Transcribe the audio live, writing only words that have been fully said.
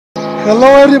Hello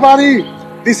everybody,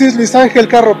 this is Luis Ángel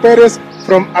Carro Pérez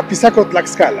from Apizaco,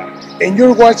 Tlaxcala, and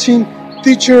you're watching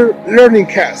Teacher Learning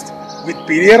Cast with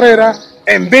Piri Herrera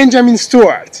and Benjamin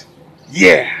Stewart.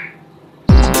 Yeah!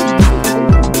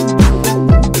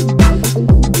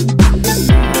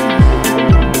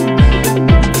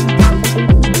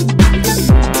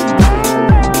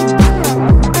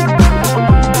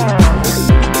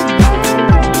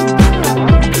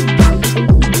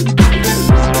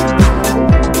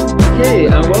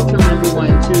 Welcome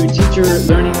everyone to Teacher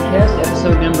Learning Cast,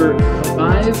 episode number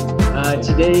 5.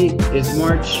 Today is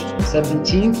March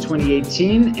 17th,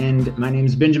 2018, and my name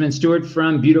is Benjamin Stewart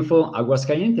from beautiful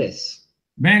Aguascalientes.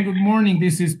 Ben, good morning.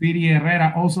 This is Piri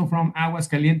Herrera, also from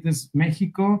Aguascalientes,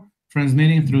 Mexico,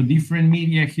 transmitting through different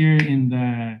media here in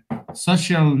the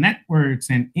social networks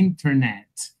and internet.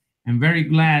 I'm very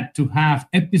glad to have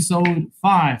episode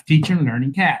 5, Teacher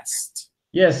Learning Cast.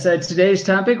 Yes, today's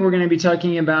topic, we're going to be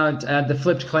talking about the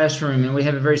flipped classroom, and we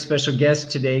have a very special guest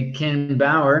today, Ken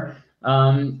Bauer.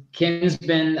 Ken's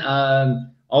been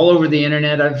all over the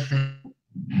internet. I've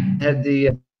had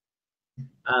the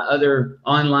other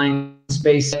online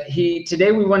space.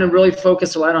 Today we want to really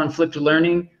focus a lot on flipped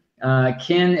learning.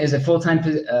 Ken is a full-time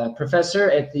professor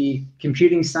at the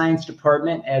Computing Science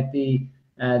Department at the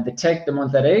Tec de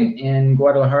Monterrey in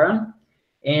Guadalajara.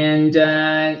 And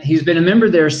he's been a member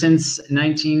there since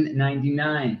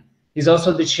 1999. He's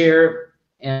also the chair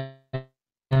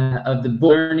of the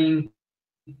Learning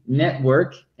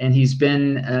Network, and he's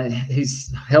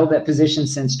held that position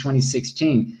since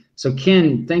 2016. So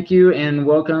Ken, thank you and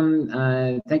welcome.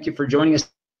 Thank you for joining us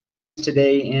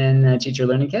today in Teacher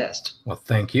Learning Cast. Well,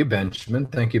 thank you, Benjamin.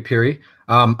 Thank you, Piri.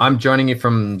 I'm joining you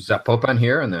from Zapopan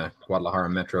here in the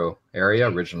Guadalajara metro area,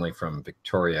 originally from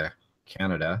Victoria,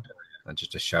 Canada.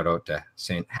 Just a shout out to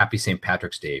Happy St.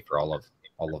 Patrick's Day for all of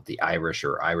the Irish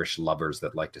or Irish lovers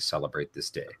that like to celebrate this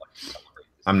day.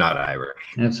 I'm not Irish.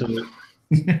 Absolutely.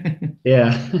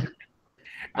 Yeah.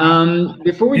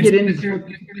 Before we get into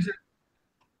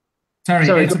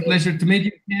Sorry, it's a pleasure to meet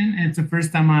you, Ken. It's the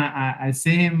first time I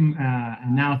see him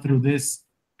now through this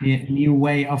new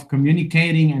way of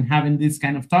communicating and having this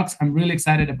kind of talks. I'm really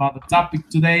excited about the topic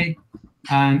today,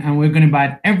 and we're going to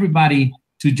invite everybody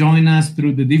to join us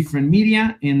through the different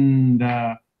media in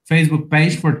the Facebook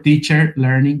page for Teacher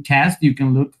Learning Cast. You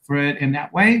can look for it in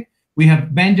that way. We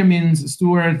have Benjamin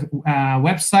Stewart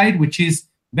website, which is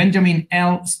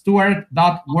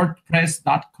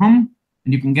benjaminlstewart.wordpress.com.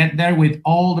 And you can get there with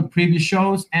all the previous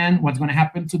shows and what's going to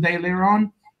happen today later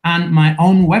on. And my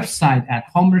own website at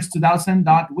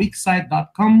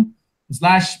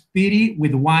homers2000.wixsite.com/Piri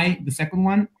with Y, the second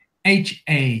one,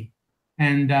 HA.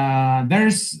 And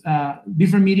there's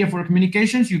different media for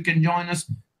communications. You can join us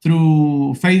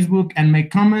through Facebook and make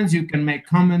comments. You can make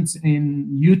comments in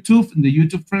YouTube, in the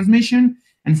YouTube transmission.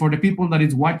 And for the people that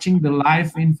is watching the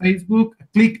live in Facebook,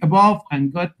 click above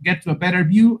and get to a better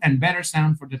view and better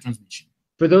sound for the transmission.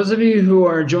 For those of you who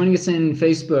are joining us in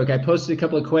Facebook, I posted a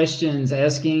couple of questions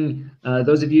asking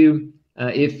those of you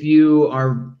if you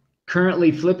are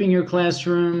currently flipping your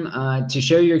classroom, to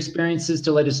share your experiences,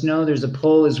 to let us know. There's a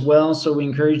poll as well, so we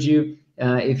encourage you,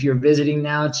 if you're visiting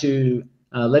now, to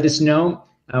let us know.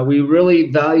 We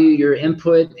really value your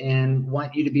input and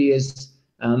want you to be as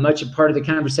much a part of the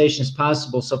conversation as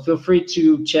possible. So feel free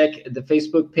to check the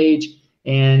Facebook page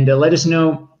and let us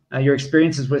know your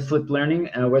experiences with flipped learning,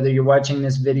 whether you're watching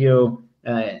this video,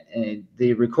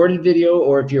 the recorded video,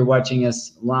 or if you're watching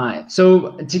us live.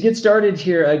 So to get started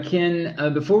here, Ken,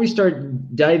 before we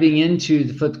start diving into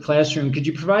the flipped classroom, could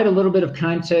you provide a little bit of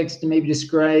context and maybe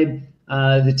describe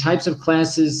the types of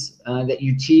classes that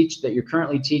you teach, that you're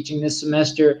currently teaching this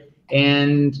semester,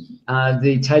 and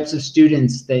the types of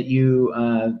students that you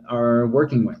are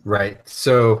working with? Right.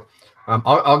 So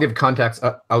I'll give context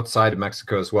outside of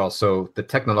Mexico as well. So the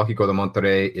Tecnológico de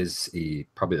Monterrey is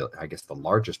probably, I guess, the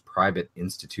largest private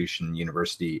institution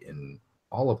university in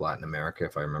all of Latin America,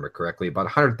 if I remember correctly. About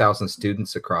 100,000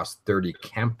 students across 30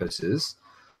 campuses.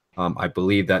 I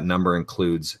believe that number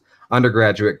includes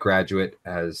undergraduate, graduate,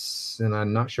 and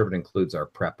I'm not sure if it includes our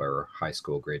prep or high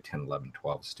school grade 10, 11,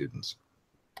 12 students.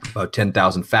 About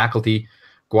 10,000 faculty.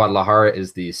 Guadalajara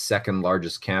is the second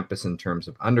largest campus in terms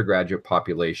of undergraduate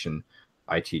population.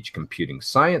 I teach computing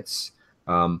science,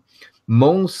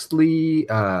 mostly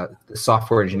the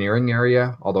software engineering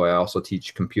area, although I also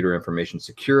teach computer information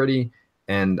security.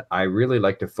 And I really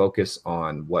like to focus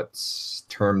on what's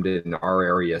termed in our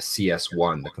area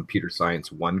CS1, the Computer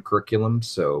Science 1 curriculum.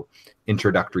 So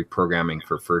introductory programming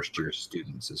for first-year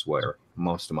students is where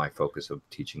most of my focus of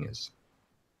teaching is.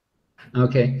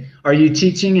 Okay. Are you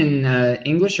teaching in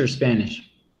English or Spanish?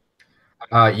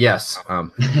 Yes,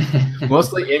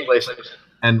 mostly English.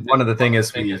 And one of the things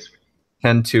is we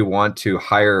tend to want to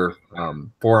hire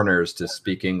foreigners to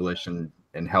speak English and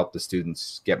help the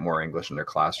students get more English in their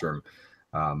classroom.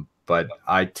 But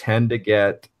I tend to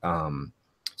get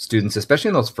students, especially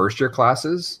in those first year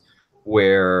classes,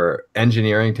 where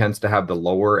engineering tends to have the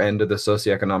lower end of the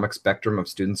socioeconomic spectrum of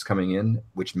students coming in,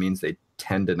 which means they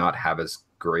tend to not have as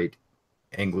great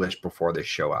English before they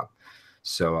show up.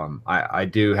 So I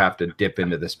do have to dip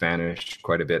into the Spanish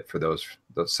quite a bit for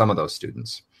some of those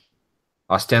students,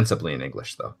 ostensibly in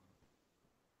English though.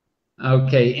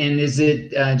 Okay, and is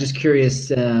it just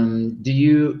curious? Is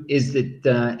it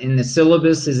in the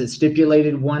syllabus? Is it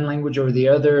stipulated one language over the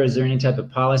other? Is there any type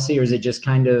of policy, or is it just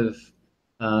kind of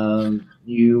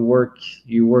you work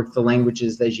the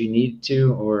languages as you need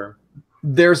to? Or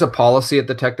there's a policy at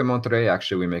the Tec de Monterrey.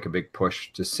 Actually, we make a big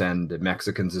push to send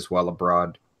Mexicans as well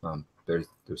abroad.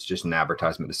 There's just an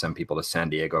advertisement to send people to San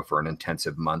Diego for an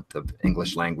intensive month of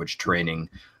English language training,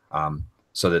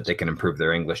 so that they can improve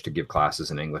their English to give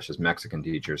classes in English as Mexican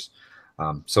teachers.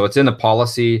 So it's in the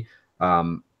policy.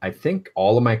 I think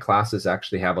all of my classes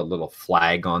actually have a little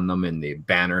flag on them in the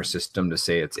banner system to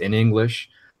say it's in English.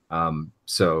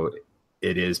 So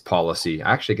it is policy.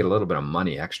 I actually get a little bit of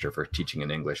money extra for teaching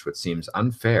in English, which seems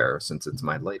unfair since it's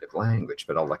my native language,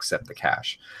 but I'll accept the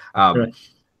cash. right.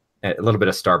 A little bit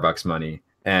of Starbucks money.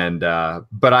 And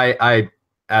but I,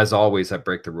 as always, I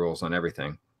break the rules on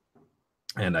everything.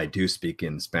 And I do speak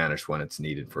in Spanish when it's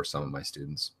needed for some of my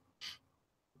students.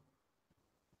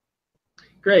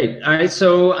 Great. All right.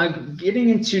 So getting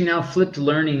into now flipped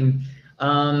learning,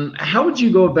 how would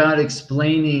you go about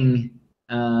explaining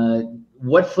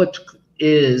what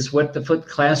the flipped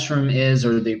classroom is,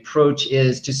 or the approach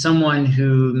is, to someone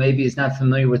who maybe is not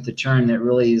familiar with the term, that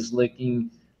really is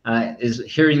is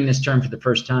hearing this term for the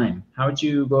first time? How would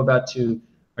you go about to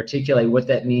articulate what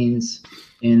that means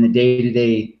in the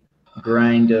day-to-day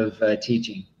grind of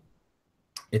teaching?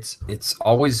 It's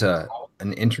always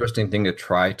an interesting thing to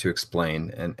try to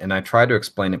explain, and I try to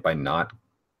explain it by not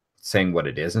saying what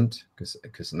it isn't,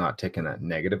 because not taking that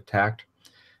negative tact.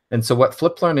 And so what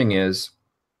flipped learning is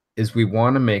we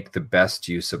want to make the best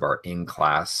use of our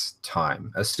in-class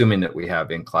time, assuming that we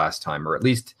have in-class time, or at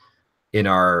least in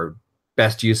our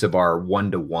best use of our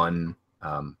one-to-one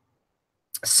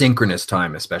synchronous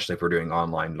time, especially if we're doing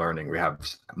online learning. We have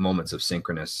moments of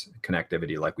synchronous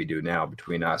connectivity like we do now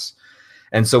between us.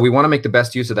 And so we want to make the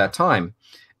best use of that time.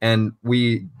 And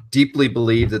we deeply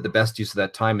believe that the best use of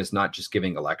that time is not just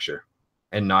giving a lecture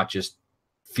and not just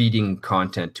feeding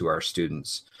content to our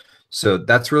students. So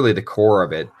that's really the core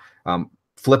of it.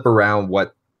 Flip around,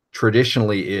 what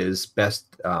traditionally is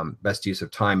best use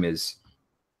of time is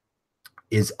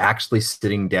actually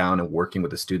sitting down and working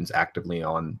with the students actively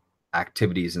on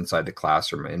activities inside the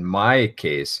classroom. In my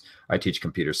case, I teach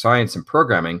computer science and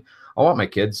programming. I want my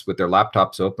kids with their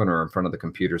laptops open or in front of the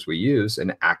computers we use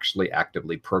and actually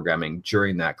actively programming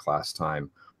during that class time,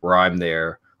 where I'm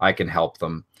there, I can help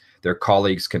them. Their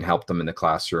colleagues can help them in the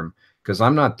classroom, because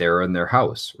I'm not there in their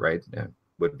house, right? It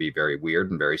would be very weird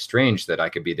and very strange that I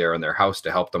could be there in their house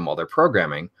to help them while they're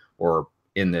programming, or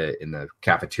in the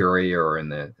cafeteria or in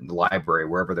the library,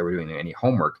 wherever they were doing any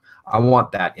homework. I want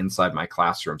that inside my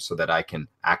classroom so that I can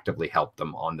actively help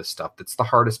them on the stuff that's the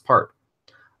hardest part.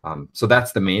 So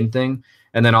that's the main thing.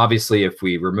 And then obviously, if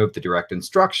we remove the direct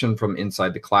instruction from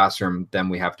inside the classroom, then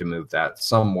we have to move that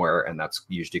somewhere, and that's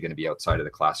usually going to be outside of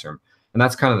the classroom. And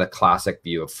that's kind of the classic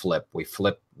view of flip. We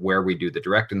flip where we do the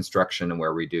direct instruction and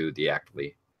where we do the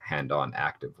actively hands-on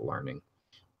active learning.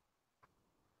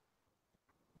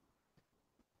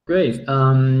 Great.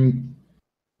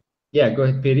 Yeah, go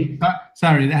ahead, Petey.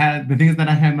 Sorry, the thing is that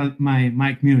I had my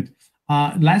mic mute.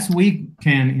 Last week,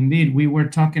 Ken, indeed, we were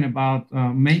talking about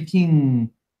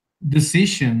making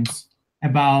decisions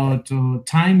about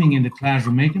timing in the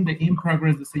classroom, making the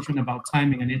in-progress decision about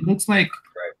timing. And it looks like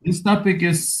this topic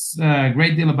is a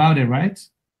great deal about it, right?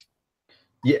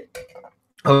 Yeah.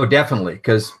 Oh, definitely.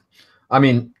 Because, I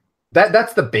mean,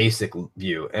 that's the basic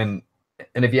view. And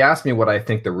if you ask me what I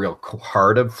think the real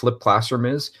heart of flipped classroom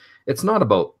is, it's not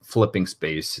about flipping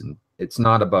space, and it's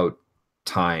not about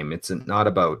time. It's not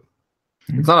about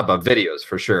videos,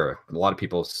 for sure. A lot of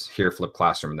people hear flipped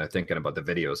classroom and they're thinking about the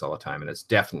videos all the time, and it's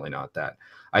definitely not that.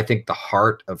 I think the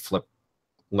heart of flipped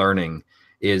learning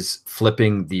is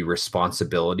flipping the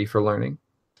responsibility for learning,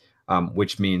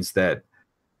 which means that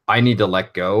I need to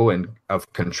let go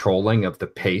of controlling of the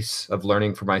pace of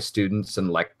learning for my students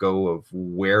and let go of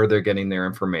where they're getting their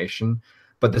information.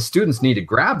 But the students need to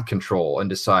grab control and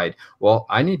decide, well,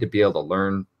 I need to be able to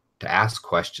learn to ask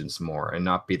questions more and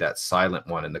not be that silent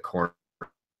one in the corner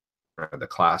of the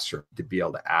classroom to be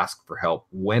able to ask for help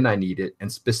when I need it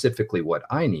and specifically what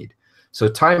I need. So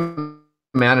time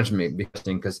management,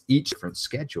 because each different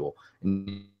schedule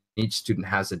and each student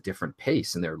has a different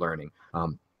pace in their learning.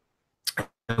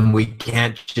 And we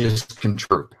can't just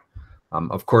control.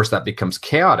 Of course, that becomes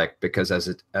chaotic because as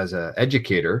an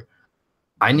educator,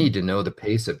 I need to know the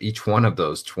pace of each one of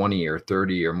those 20 or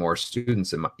 30 or more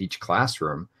students in each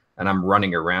classroom, and I'm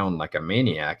running around like a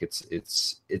maniac.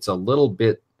 It's a little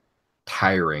bit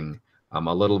tiring, a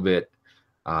little bit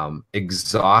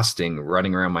exhausting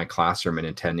running around my classroom and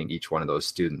attending each one of those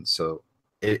students. So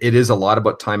it is a lot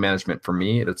about time management for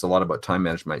me. It's a lot about time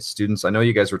management for my students. I know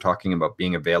you guys were talking about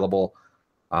being available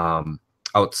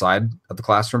outside of the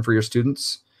classroom for your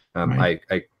students. Right.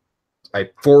 I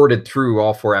forwarded through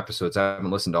all 4 episodes. I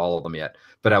haven't listened to all of them yet,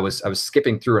 but I was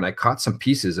skipping through and I caught some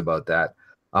pieces about that.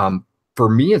 For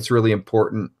me, it's really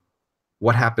important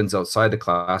what happens outside the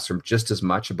classroom just as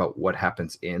much about what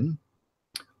happens in.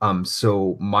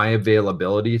 So my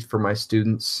availability for my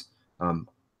students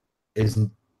is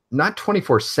not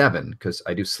 24/7 because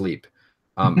I do sleep.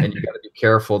 And you got to be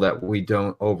careful that we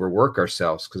don't overwork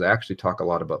ourselves, because I actually talk a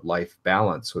lot about life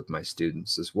balance with my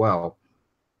students as well.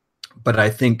 But I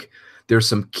think there's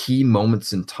some key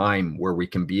moments in time where we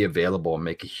can be available and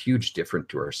make a huge difference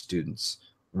to our students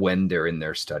when they're in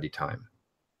their study time.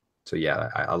 So yeah,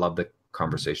 I love the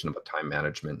conversation about time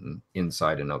management and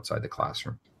inside and outside the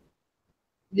classroom.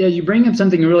 Yeah, you bring up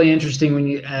something really interesting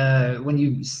when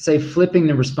you say flipping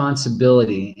the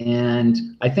responsibility, and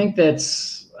I think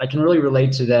I can really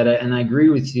relate to that, and I agree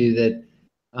with you that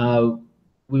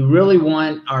we really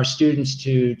want our students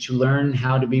to learn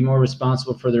how to be more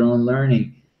responsible for their own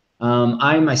learning.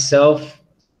 I myself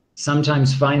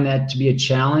sometimes find that to be a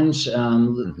challenge,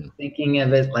 thinking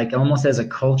of it like almost as a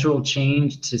cultural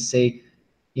change to say,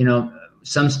 you know,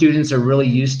 some students are really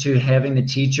used to having the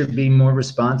teacher be more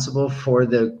responsible for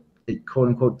the quote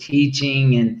unquote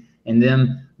teaching and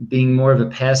them being more of a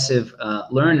passive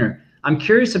learner. I'm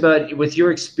curious about, with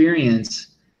your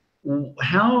experience,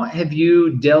 how have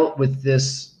you dealt with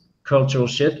this cultural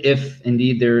shift, if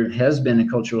indeed there has been a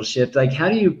cultural shift? Like, how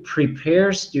do you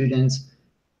prepare students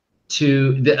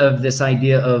of this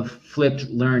idea of flipped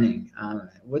learning?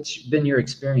 What's been your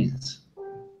experience?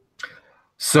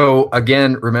 So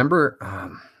again, remember,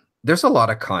 there's a lot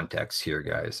of context here,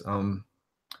 guys.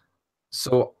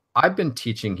 So I've been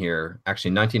teaching here,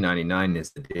 actually 1999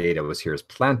 is the date I was here as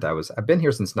Planta. I've been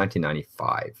here since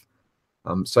 1995.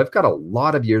 So I've got a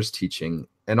lot of years teaching,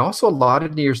 and also a lot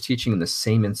of years teaching in the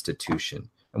same institution.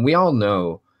 And we all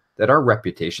know that our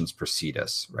reputations precede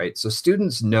us, right? So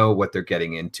students know what they're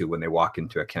getting into when they walk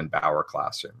into a Ken Bauer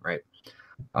classroom, right?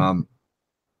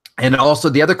 And also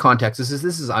the other context is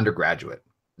this is undergraduate.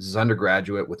 This is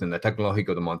undergraduate within the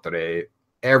Tecnológico de Monterrey.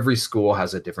 Every school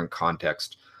has a different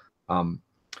context.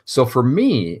 So for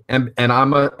me, and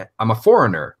I'm a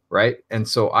foreigner, right? And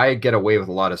so I get away with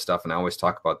a lot of stuff, and I always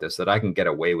talk about this, that I can get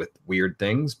away with weird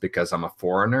things because I'm a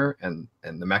foreigner, and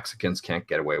the Mexicans can't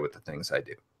get away with the things I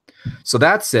do. So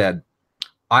that said,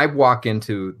 I walk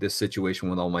into this situation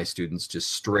with all my students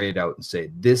just straight out and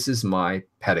say, this is my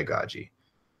pedagogy.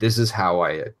 This is how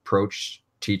I approach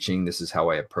teaching. This is how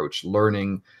I approach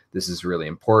learning. This is really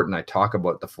important. I talk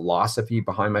about the philosophy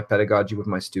behind my pedagogy with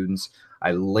my students.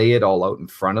 I lay it all out in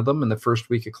front of them in the first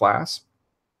week of class,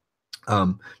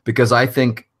 because I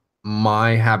think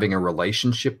my having a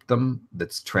relationship with them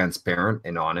that's transparent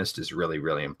and honest is really,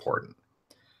 really important.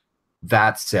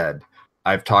 That said,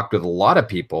 I've talked with a lot of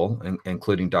people,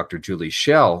 including Dr. Julie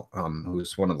Schell,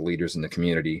 who's one of the leaders in the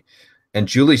community. And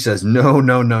Julie says, no.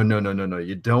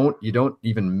 You don't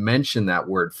even mention that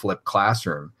word flip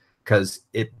classroom, because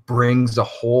it brings a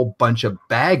whole bunch of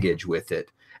baggage with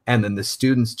it. And then the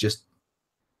students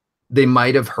they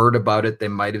might have heard about it. They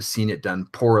might have seen it done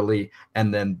poorly.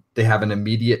 And then they have an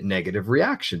immediate negative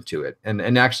reaction to it.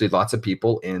 And actually lots of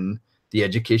people in the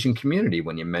education community,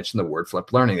 when you mention the word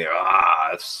flip learning, they're,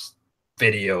 it's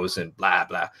videos and blah,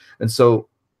 blah. And so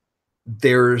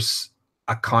there's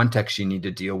a context you need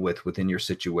to deal with within your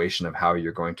situation of how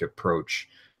you're going to approach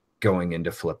going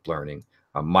into flipped learning.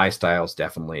 My style is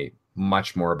definitely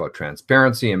much more about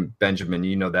transparency, and Benjamin,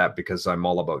 you know that because I'm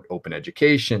all about open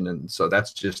education, and so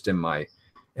that's just in my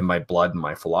blood and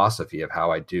my philosophy of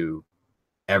how I do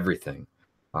everything.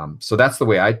 So that's the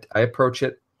way I approach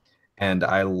it, and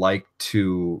I like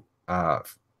to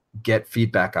get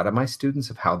feedback out of my students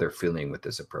of how they're feeling with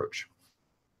this approach.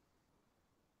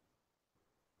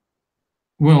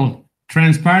 Well,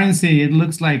 transparency, it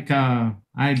looks like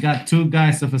I got two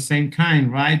guys of the same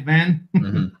kind, right, Ben?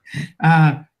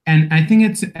 Mm-hmm. And I think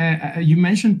it's, you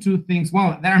mentioned two things.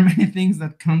 Well, there are many things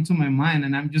that come to my mind,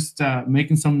 and I'm just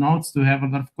making some notes to have a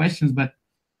lot of questions, but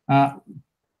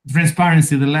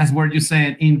transparency, the last word you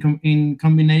said, in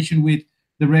combination with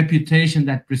the reputation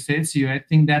that precedes you, I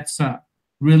think that's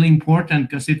really important,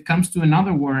 because it comes to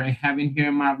another word I have in here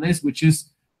in my list, which is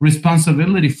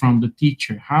responsibility from the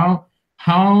teacher.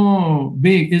 How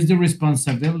big is the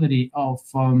responsibility of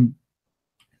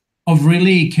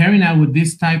really carrying out with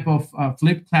this type of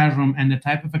flipped classroom and the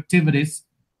type of activities?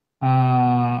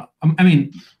 I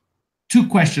mean, two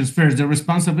questions. First, the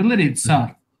responsibility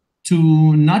itself,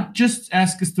 to not just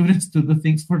ask students to do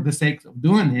things for the sake of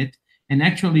doing it, and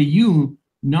actually you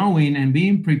knowing and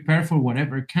being prepared for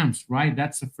whatever comes, right?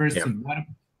 That's the first thing.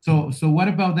 So what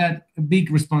about that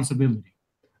big responsibility?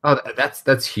 Oh,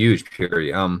 that's huge,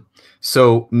 Puri.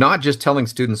 So not just telling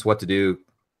students what to do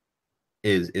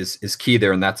is key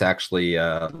there, and that's actually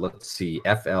let's see,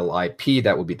 FLIP.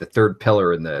 That would be the third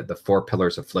pillar in the 4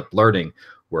 pillars of flipped learning,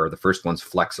 where the first one's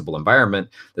flexible environment,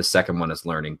 the second one is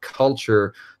learning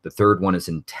culture, the third one is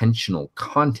intentional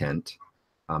content.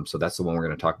 So that's the one we're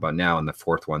going to talk about now, and the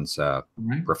fourth one's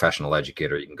professional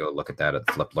educator. You can go look at that at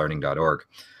flippedlearning.org.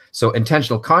 So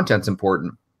intentional content's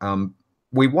important.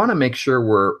 We want to make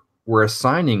sure we're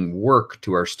assigning work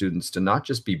to our students to not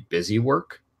just be busy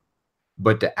work,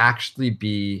 but to actually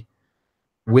be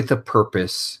with a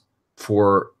purpose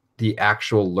for the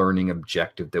actual learning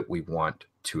objective that we want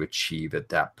to achieve at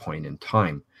that point in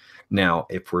time. Now,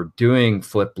 if we're doing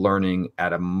flipped learning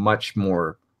at a much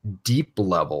more deep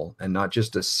level and not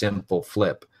just a simple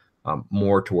flip,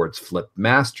 more towards flipped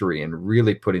mastery and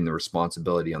really putting the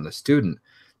responsibility on the student,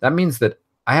 that means that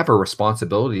I have a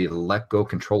responsibility to let go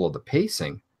control of the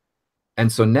pacing.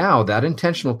 And so now that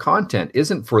intentional content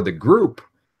isn't for the group,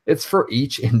 it's for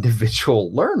each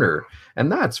individual learner.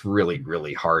 And that's really,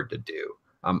 really hard to do.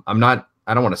 I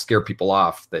don't want to scare people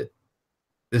off that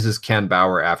this is Ken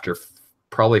Bauer after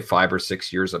probably 5 or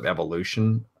 6 years of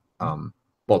evolution.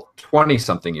 Well, 20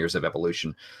 something years of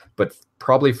evolution, but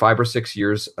probably 5 or 6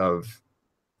 years of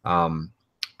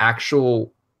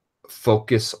actual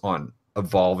focus on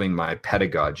evolving my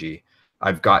pedagogy.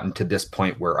 I've gotten to this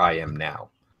point where I am now.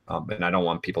 And I don't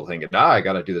want people thinking, I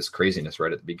got to do this craziness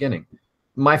right at the beginning.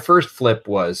 My first flip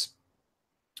was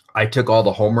I took all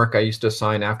the homework I used to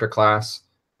assign after class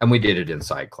and we did it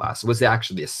inside class. It was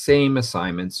actually the same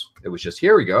assignments. It was just,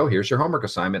 here we go, here's your homework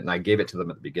assignment. And I gave it to them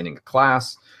at the beginning of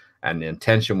class. And the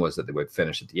intention was that they would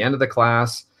finish at the end of the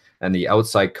class. And the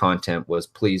outside content was,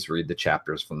 please read the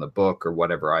chapters from the book or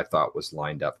whatever I thought was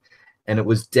lined up. And it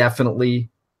was definitely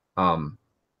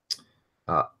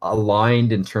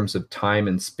aligned in terms of time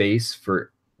and space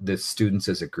for the students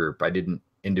as a group. I didn't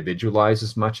individualize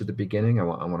as much at the beginning. I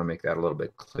want to make that a little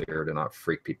bit clear to not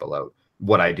freak people out.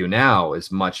 What I do now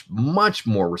is much, much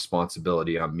more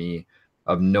responsibility on me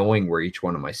of knowing where each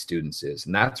one of my students is.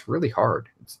 And that's really hard.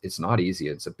 It's not easy.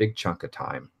 It's a big chunk of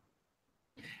time.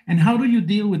 And how do you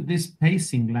deal with this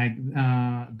pacing, like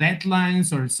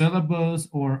deadlines or syllabus,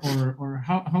 or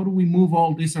how do we move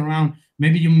all this around?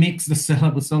 Maybe you mix the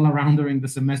syllabus all around during the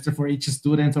semester for each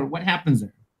student, or what happens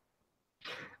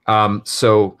there?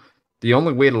 So the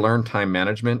only way to learn time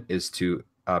management is to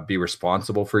be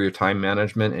responsible for your time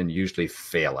management and usually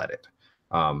fail at it.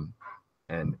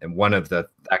 And one of the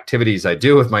activities I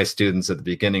do with my students at the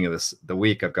beginning of the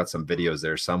week, I've got some videos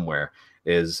there somewhere,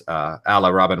 is a la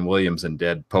Robin Williams and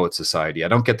Dead Poet Society. I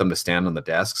don't get them to stand on the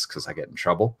desks because I get in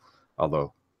trouble,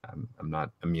 although I'm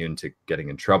not immune to getting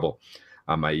in trouble.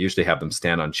 I usually have them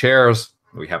stand on chairs.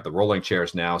 We have the rolling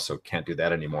chairs now, so can't do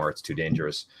that anymore. It's too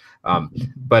dangerous.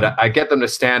 But I get them to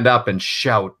stand up and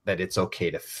shout that it's okay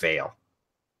to fail,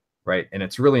 right? And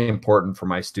it's really important for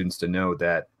my students to know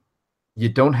that you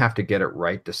don't have to get it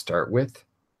right to start with.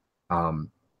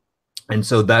 And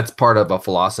so that's part of a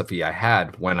philosophy I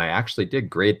had when I actually did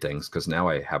grade things, because now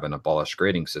I have an abolished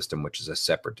grading system, which is a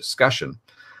separate discussion,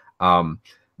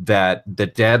 that the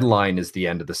deadline is the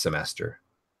end of the semester.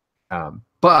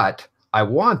 But I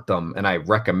want them, and I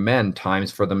recommend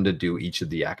times for them to do each of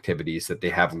the activities that they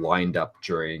have lined up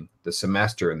during the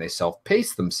semester, and they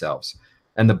self-pace themselves.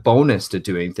 And the bonus to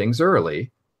doing things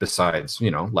early, besides,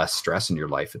 less stress in your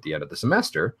life at the end of the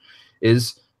semester,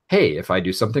 is, hey, if I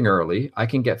do something early, I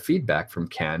can get feedback from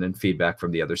Ken and feedback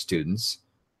from the other students.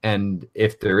 And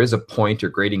if there is a point or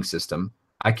grading system,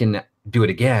 I can do it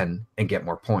again and get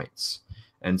more points.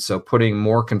 And so putting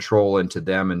more control into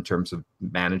them in terms of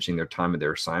managing their time and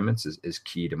their assignments is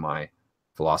key to my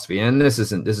philosophy. And this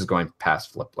is going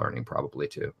past flipped learning probably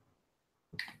too.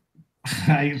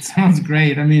 It sounds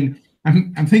great. I mean,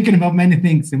 I'm thinking about many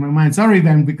things in my mind. Sorry,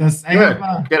 Ben, because I have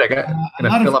I'm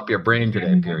gonna fill up your brain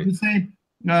today, Puri.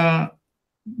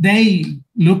 they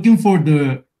looking for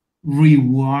the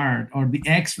reward or the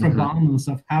extra bonus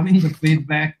of having the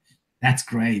feedback. That's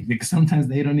great, because sometimes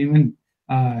they don't even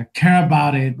care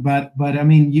about it. But I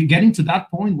mean, you getting to that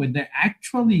point where they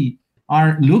actually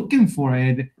are looking for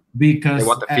it because they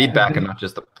want the feedback and not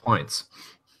just the points.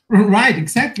 Right,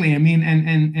 exactly. I mean,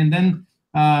 and then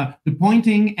the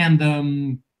pointing and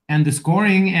the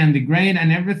scoring and the grade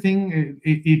and everything.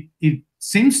 It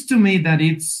seems to me that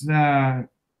it's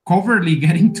covertly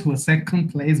getting to a second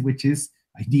place, which is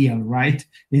ideal, right?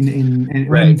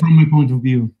 Right. From my point of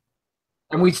view.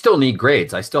 And we still need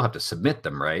grades. I still have to submit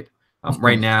them, right?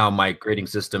 Right now, my grading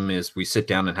system is we sit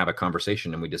down and have a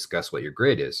conversation and we discuss what your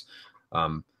grade is.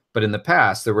 But in the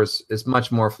past, there was as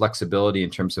much more flexibility in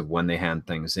terms of when they hand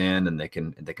things in, and they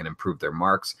can improve their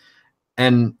marks.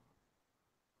 And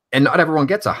not everyone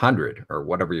gets 100 or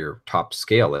whatever your top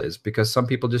scale is, because some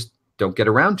people just don't get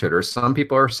around to it, or some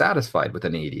people are satisfied with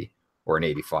an 80 or an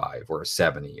 85 or a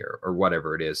 70 or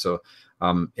whatever it is. So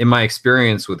in my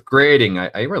experience with grading,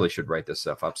 I really should write this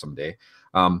stuff up someday.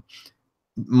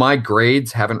 My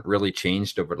grades haven't really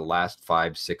changed over the last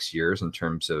 5-6 years in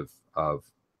terms of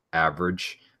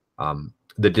average.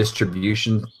 The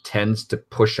distribution tends to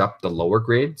push up the lower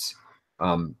grades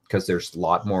because there's a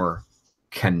lot more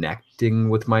connecting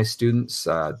with my students.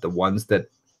 The ones that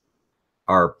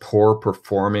are poor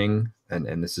performing,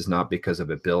 and this is not because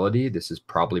of ability, this is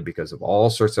probably because of all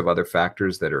sorts of other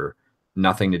factors that are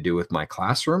nothing to do with my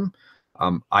classroom,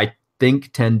 I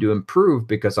think tend to improve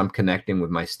because I'm connecting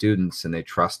with my students and they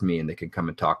trust me and they can come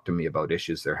and talk to me about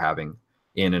issues they're having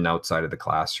in and outside of the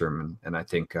classroom. And I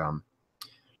think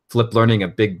flipped learning, a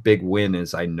big win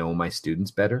is I know my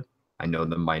students better. I know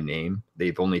them by name.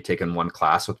 They've only taken one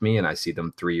class with me, and I see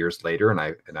them 3 years later, and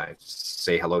I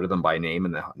say hello to them by name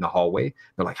in the hallway.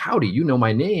 They're like, "How do you know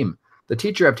my name? The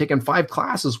teacher I've taken 5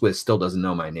 classes with still doesn't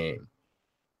know my name."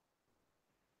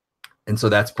 And so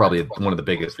that's probably one of the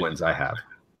biggest wins I have.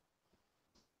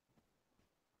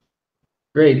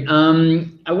 Great.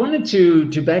 I wanted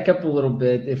to back up a little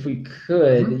bit, if we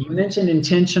could. You mentioned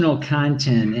intentional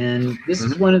content, and this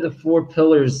is one of the 4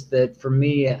 pillars that, for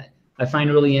me, I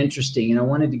find really interesting, and I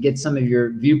wanted to get some of your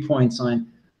viewpoints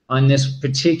on this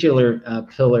particular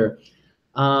pillar.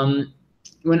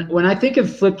 When I think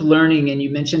of flipped learning, and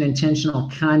you mentioned intentional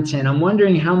content, I'm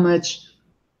wondering how much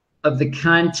of the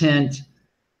content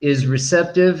is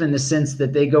receptive, in the sense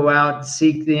that they go out,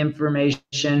 seek the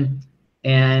information,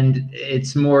 and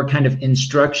it's more kind of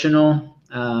instructional,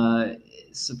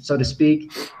 so to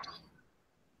speak.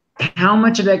 How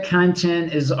much of that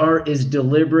content is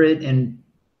deliberate and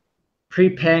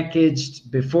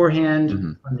prepackaged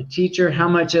beforehand from the teacher? How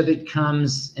much of it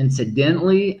comes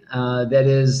incidentally? That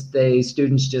is,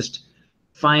 students just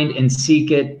find and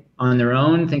seek it on their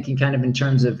own, thinking kind of in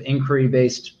terms of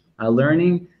inquiry-based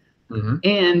learning.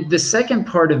 And the second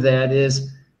part of that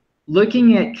is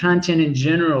looking at content in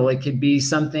general. It could be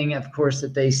something, of course,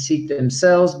 that they seek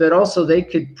themselves, but also they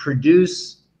could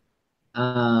produce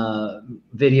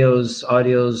videos,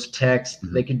 audios, text.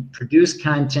 They could produce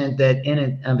content that in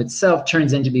and of itself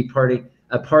turns into be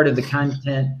a part of the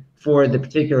content for the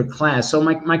particular class. So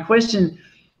my question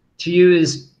to you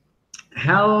is,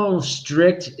 how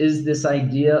strict is this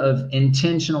idea of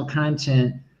intentional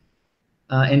content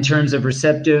in terms of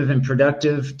receptive and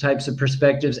productive types of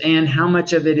perspectives, and how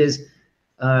much of it is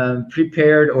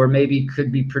prepared or maybe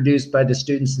could be produced by the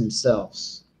students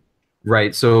themselves?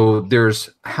 Right. So there's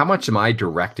how much am I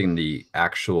directing the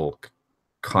actual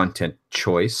content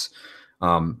choice,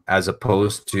 as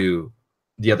opposed to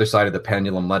the other side of the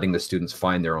pendulum, letting the students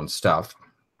find their own stuff,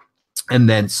 and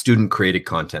then student created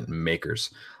content makers.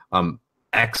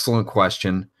 Excellent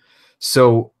question.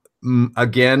 So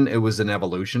again, it was an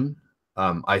evolution.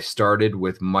 I started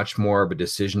with much more of a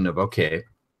decision of, okay,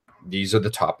 these are the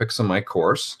topics of my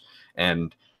course,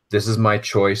 and this is my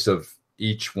choice of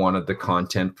each one of the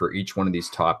content for each one of these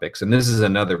topics. And this is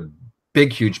another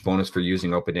big, huge bonus for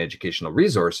using open educational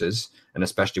resources, and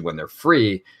especially when they're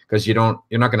free, because you're not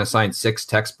going to assign 6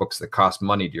 textbooks that cost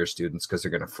money to your students because they're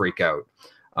going to freak out.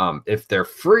 If they're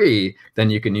free,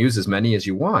 then you can use as many as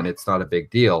you want. It's not a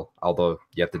big deal, although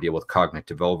you have to deal with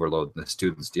cognitive overload and the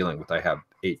students dealing with. I have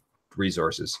 8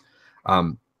 resources.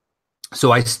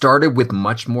 So I started with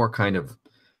much more kind of,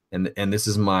 and this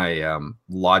is my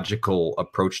logical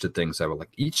approach to things. I would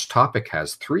like, each topic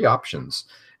has 3 options,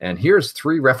 and here's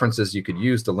 3 references you could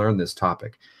use to learn this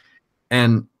topic.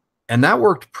 And that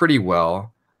worked pretty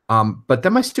well. But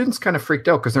then my students kind of freaked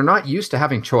out because they're not used to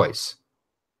having choice.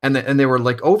 And they were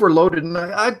like overloaded,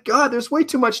 and God, there's way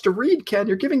too much to read, Ken.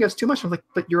 You're giving us too much. I'm like,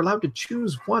 but you're allowed to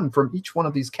choose one from each one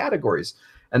of these categories.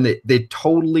 And they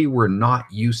totally were not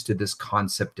used to this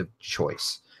concept of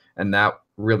choice. And that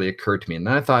really occurred to me. And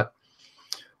then I thought,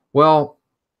 well,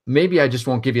 maybe I just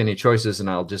won't give you any choices and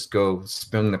I'll just go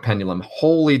swing the pendulum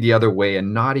wholly the other way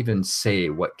and not even say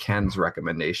what Ken's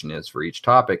recommendation is for each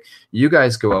topic. You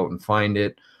guys go out and find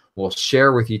it. We'll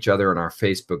share with each other in our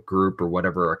Facebook group or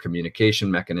whatever our communication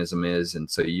mechanism is. And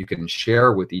so you can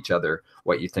share with each other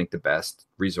what you think the best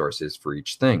resource is for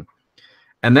each thing.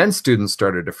 And then students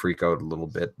started to freak out a little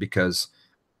bit because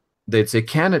they'd say,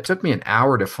 Ken, it took me an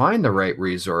hour to find the right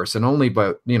resource and only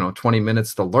about 20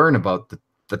 minutes to learn about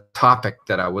the topic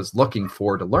that I was looking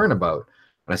for to learn about.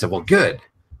 And I said, well, good.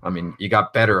 I mean, you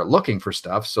got better at looking for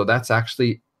stuff. So that's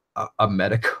actually a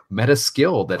meta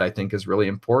skill that I think is really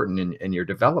important in your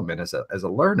development as a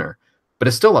learner. But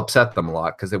it still upset them a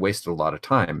lot because they wasted a lot of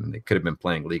time and they could have been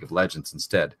playing League of Legends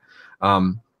instead.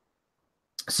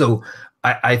 So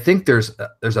I think there's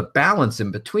a balance in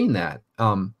between that.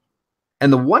 And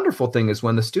the wonderful thing is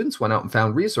when the students went out and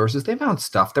found resources, they found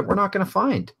stuff that we're not going to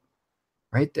find.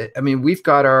 Right? I mean, we've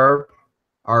got our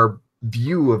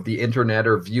view of the internet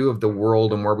or view of the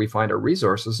world and where we find our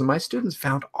resources. And my students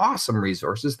found awesome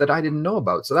resources that I didn't know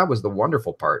about. So that was the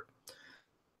wonderful part.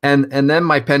 And then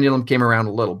my pendulum came around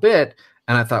a little bit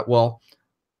and I thought, well,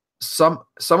 some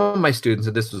of my students,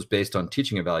 and this was based on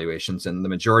teaching evaluations, and the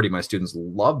majority of my students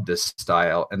loved this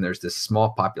style. And there's this small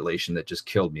population that just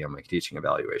killed me on my teaching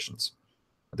evaluations.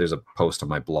 There's a post on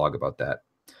my blog about that.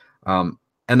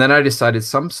 And then I decided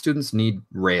some students need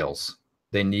rails.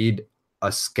 They need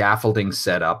a scaffolding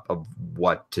setup of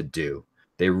what to do.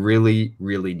 They really,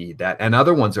 really need that. And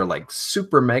other ones are like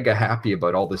super mega happy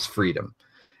about all this freedom.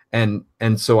 And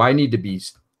so I need to be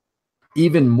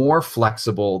even more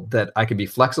flexible, that I can be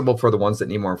flexible for the ones that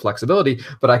need more flexibility,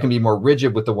 but I can be more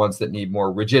rigid with the ones that need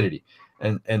more rigidity.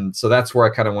 And so that's where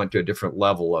I kind of went to a different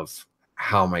level of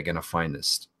how am I going to find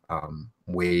this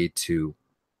way to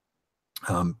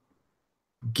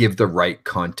give the right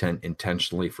content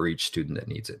intentionally for each student that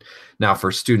needs it. Now,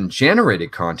 for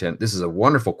student-generated content, this is a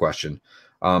wonderful question.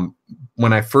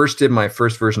 When I first did my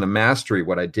first version of Mastery,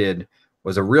 what I did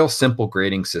was a real simple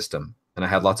grading system, and I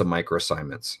had lots of micro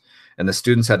assignments. And the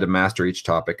students had to master each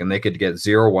topic, and they could get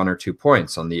 0, 1, or 2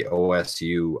 points on the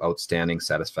OSU outstanding,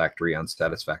 satisfactory,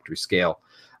 unsatisfactory scale,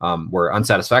 where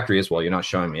unsatisfactory is, well, you're not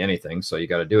showing me anything, so you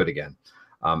got to do it again.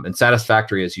 And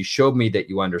satisfactory is you showed me that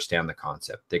you understand the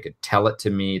concept. They could tell it to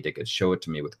me. They could show it to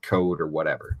me with code or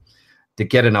whatever. To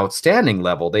get an outstanding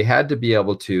level, they had to be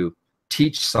able to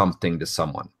teach something to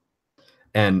someone.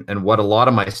 And what a lot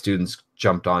of my students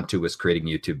jumped onto was creating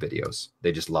YouTube videos.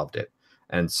 They just loved it.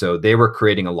 And so they were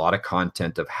creating a lot of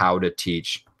content of how to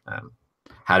teach,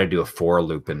 how to do a for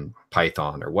loop in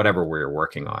Python or whatever we were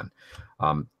working on.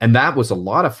 And that was a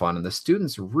lot of fun. And the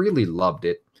students really loved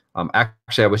it.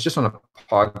 Actually, I was just on a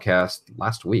podcast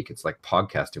last week. It's like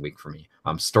podcasting week for me.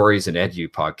 Stories and Edu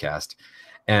podcast.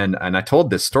 And I told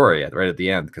this story right at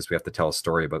the end because we have to tell a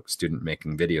story about student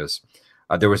making videos.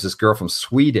 There was this girl from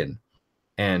Sweden,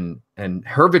 and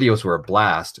her videos were a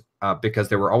blast because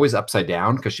they were always upside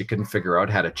down because she couldn't figure out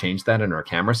how to change that in her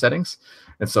camera settings.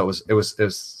 And so it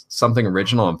was something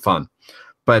original and fun.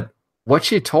 But what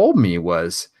she told me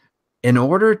was, in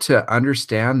order to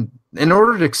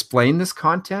explain this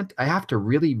content, I have to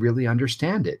really, really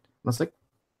understand it. And I was like,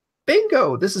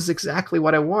 bingo, this is exactly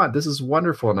what I want. This is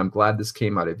wonderful. And I'm glad this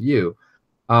came out of you.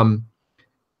 And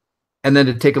then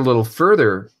to take a little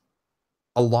further,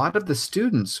 a lot of the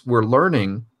students were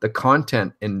learning the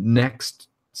content in next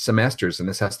semesters. And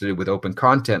this has to do with open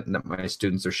content that my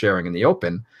students are sharing in the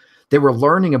open. They were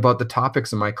learning about the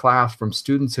topics in my class from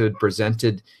students who had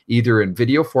presented either in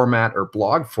video format or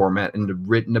blog format and had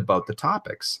written about the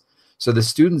topics. So the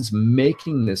students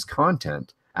making this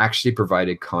content actually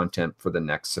provided content for the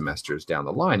next semesters down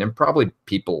the line, and probably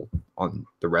people on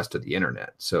the rest of the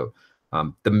internet. So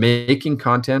the making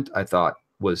content, I thought,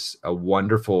 was a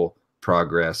wonderful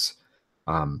progress.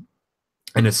 And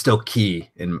it's still key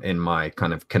in my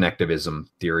kind of connectivism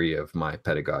theory of my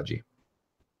pedagogy.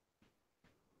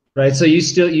 Right. So you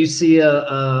see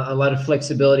a lot of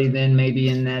flexibility then maybe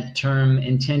in that term,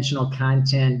 intentional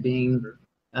content, being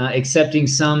accepting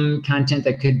some content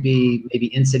that could be maybe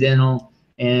incidental,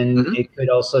 and it could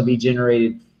also be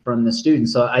generated from the student.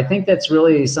 So I think that's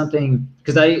really something,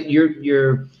 because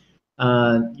your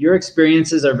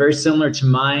experiences are very similar to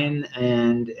mine,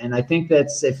 and I think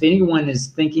that's, if anyone is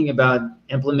thinking about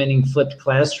implementing flipped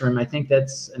classroom, I think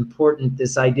that's important.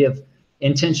 This idea of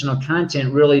intentional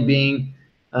content really being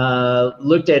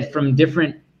looked at from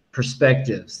different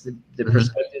perspectives. The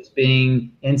perspectives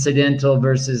being incidental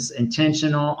versus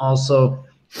intentional. Also,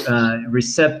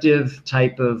 receptive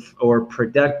type of or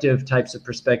productive types of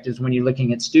perspectives when you're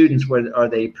looking at students? Where are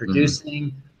they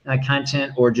producing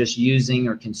content or just using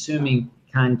or consuming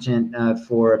content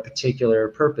for a particular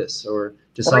purpose or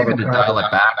to solve a even to problem? dial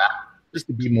it back, just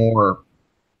to be more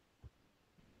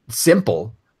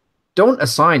simple. Don't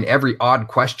assign every odd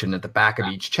question at the back of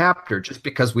each chapter just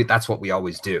because that's what we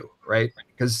always do, right?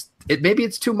 Because maybe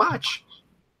it's too much.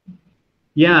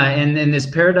 Yeah, and this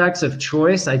paradox of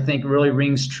choice, I think, really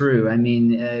rings true. I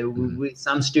mean,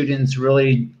 some students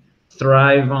really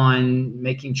thrive on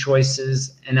making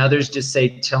choices, and others just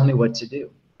say, "Tell me what to do."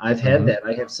 I've had that.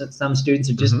 I have some students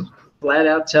who just flat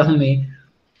out tell me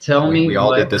we all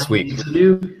what did this I week. need to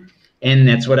do, and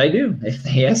that's what I do. If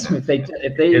they ask me, if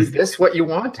they is this what you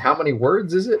want? How many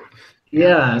words is it?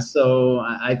 Yeah, so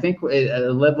I think a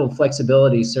level of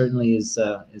flexibility certainly is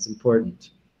important.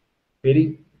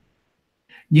 Pity?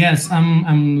 Yes,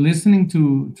 I'm listening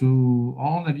to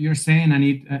all that you're saying,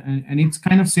 and it's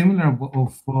kind of similar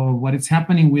of what is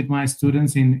happening with my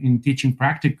students in teaching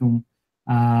practicum.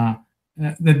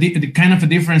 The kind of a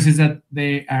difference is that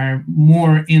they are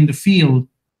more in the field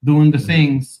doing the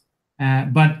things,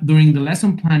 but during the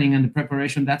lesson planning and the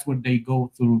preparation, that's what they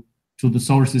go through to the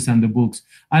sources and the books.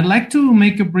 I'd like to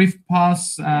make a brief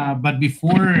pause, but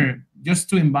before, just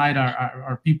to invite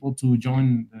our people to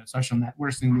join the social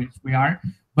networks in which we are.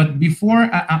 But before,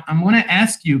 I'm going to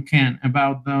ask you, Ken,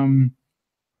 about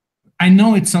I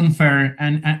know it's unfair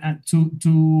and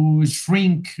to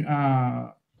shrink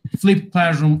flipped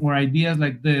classroom or ideas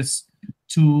like this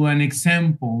to an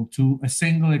example, to a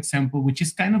single example, which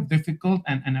is kind of difficult.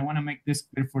 And I want to make this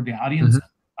clear for the audience.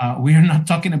 We are not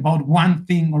talking about one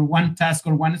thing or one task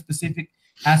or one specific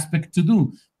aspect to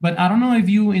do. But I don't know if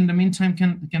you, in the meantime,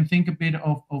 can think a bit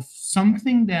of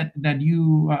something that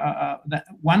you that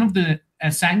one of the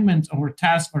assignments or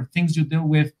tasks or things you deal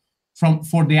with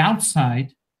for the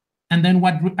outside, and then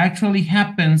what actually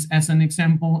happens as an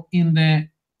example in the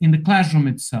classroom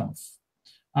itself.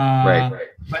 Right.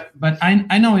 But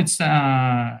I know it's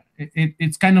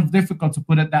kind of difficult to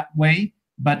put it that way.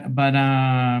 But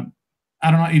I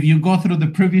don't know if you go through the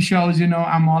previous shows. You know,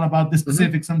 I'm all about the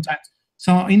specifics sometimes.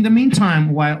 So in the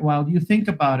meantime, while you think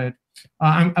about it,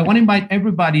 I want to invite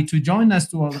everybody to join us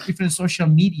to all the different social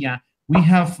media. We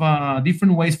have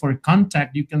different ways for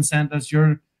contact. You can send us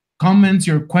your comments,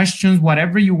 your questions,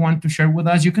 whatever you want to share with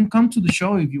us. You can come to the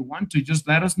show if you want to. Just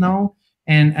let us know,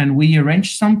 and we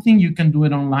arrange something. You can do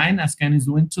it online, as Ken is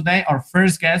doing today. Our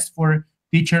first guest for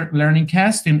Teacher Learning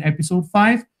Cast in episode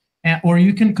 5. Or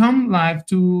you can come live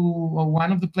to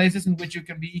one of the places in which you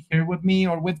can be here with me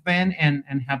or with Ben and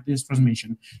have this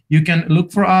transmission. You can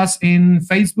look for us in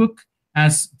Facebook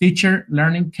as Teacher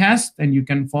Learning Cast, and you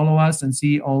can follow us and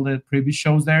see all the previous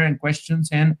shows there and questions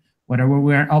and whatever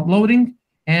we are uploading.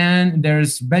 And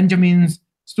there's Benjamin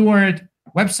Stewart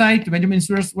website. Benjamin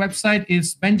Stewart's website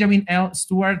is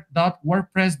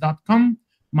benjaminlstewart.wordpress.com.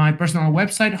 My personal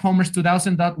website,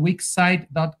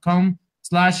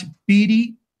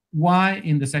 homers2000.wixsite.com/PD. Y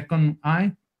in the second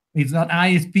I. It's not I,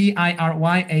 it's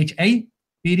PIRYHA,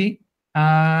 PD.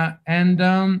 And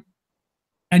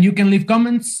you can leave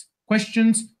comments,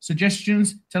 questions,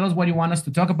 suggestions. Tell us what you want us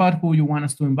to talk about, who you want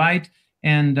us to invite,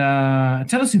 and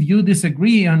tell us if you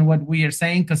disagree on what we are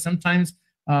saying, because sometimes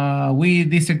we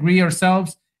disagree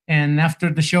ourselves, and after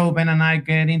the show, Ben and I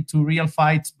get into real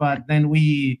fights, but then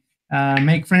we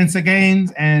make friends again,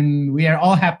 and we are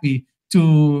all happy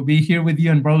to be here with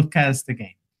you and broadcast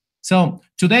again. So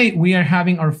today we are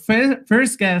having our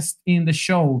first guest in the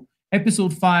show,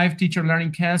 episode 5, Teacher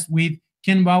Learning Cast, with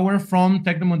Ken Bauer from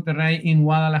Tec de Monterrey in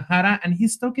Guadalajara. And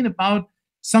he's talking about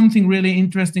something really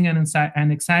interesting and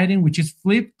exciting, which is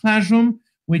flipped classroom,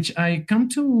 which I come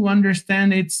to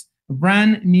understand it's a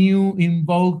brand new in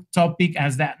vogue topic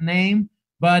as that name,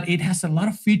 but it has a lot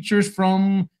of features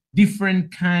from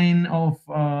different kind of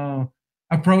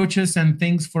approaches and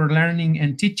things for learning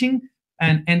and teaching.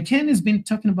 And Ken has been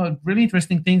talking about really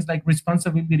interesting things like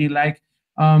responsibility, like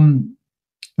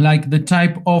the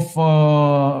type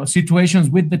of situations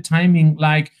with the timing,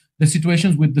 like the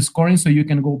situations with the scoring, so you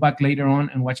can go back later on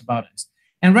and watch about it.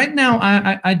 And right now,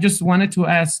 I just wanted to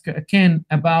ask Ken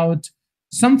about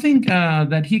something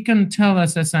that he can tell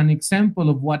us as an example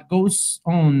of what goes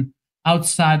on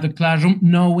outside the classroom,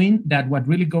 knowing that what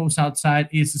really goes outside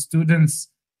is students'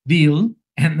 deal.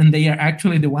 And they are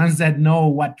actually the ones that know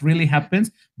what really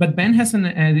happens. But Ken has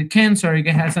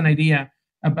an idea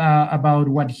about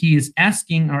what he is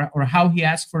asking or how he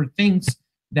asks for things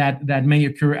that may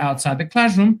occur outside the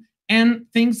classroom and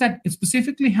things that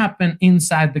specifically happen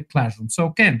inside the classroom.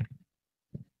 So Ken.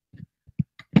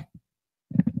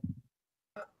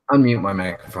 Unmute my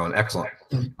microphone. Excellent.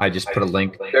 I just put a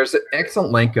link. There's an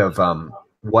excellent link of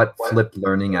what flipped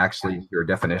learning actually, your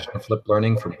definition of flipped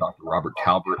learning from Dr. Robert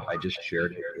Talbert. I just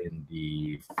shared it in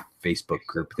the Facebook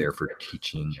group there for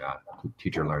teaching,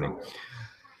 teacher learning.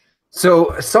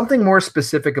 So something more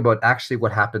specific about actually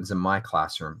what happens in my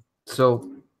classroom. So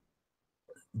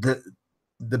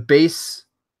the base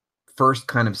first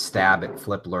kind of stab at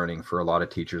flipped learning for a lot of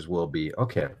teachers will be,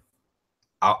 okay,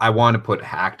 I want to put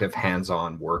active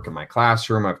hands-on work in my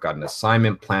classroom. I've got an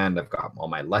assignment planned. I've got all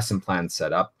my lesson plans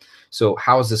set up. So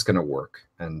how is this going to work?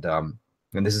 And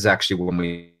this is actually when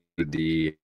we do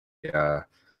the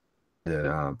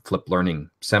flipped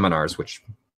learning seminars, which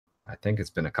I think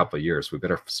it's been a couple of years. We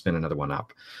better spin another one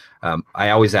up. I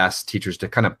always ask teachers to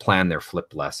kind of plan their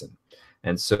flipped lesson.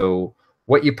 And so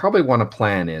what you probably want to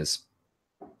plan is,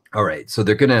 all right, so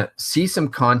they're going to see some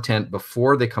content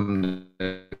before they come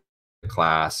to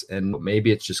class, and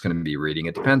maybe it's just going to be reading.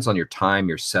 It depends on your time,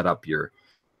 your setup, your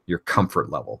comfort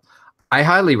level. I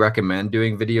highly recommend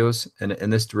doing videos,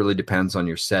 and this really depends on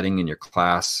your setting and your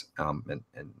class and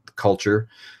the culture.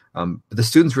 But the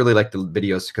students really like the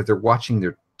videos because they're watching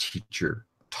their teacher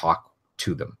talk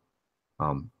to them,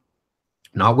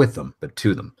 not with them, but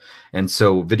to them. And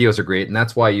so videos are great, and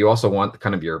that's why you also want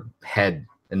kind of your head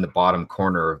in the bottom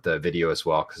corner of the video as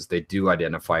well, because they do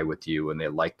identify with you and they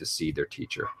like to see their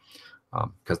teacher.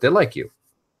 Because they like you,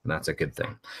 and that's a good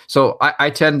thing. So I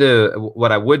tend to,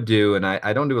 what I would do, and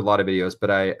I don't do a lot of videos, but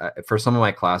I for some of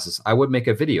my classes, I would make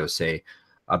a video, say,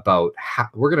 about how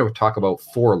we're going to talk about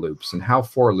for loops and how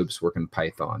for loops work in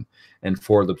Python, and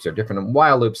for loops are different than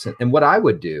while loops. And what I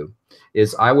would do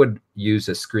is I would use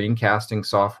a screencasting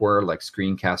software like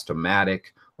Screencast-O-Matic,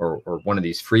 or one of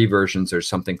these free versions. There's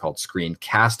something called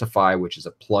Screencastify, which is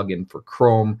a plugin for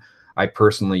Chrome. I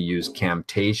personally use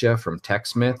Camtasia from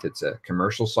TechSmith. It's a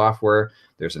commercial software.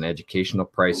 There's an educational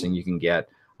pricing you can get.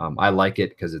 I like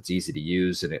it because it's easy to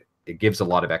use, and it gives a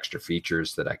lot of extra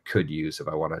features that I could use if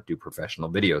I want to do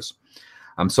professional videos.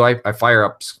 So I fire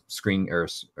up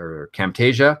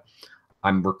Camtasia.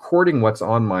 I'm recording what's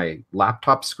on my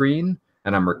laptop screen,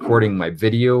 and I'm recording my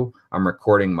video. I'm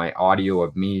recording my audio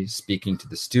of me speaking to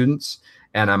the students.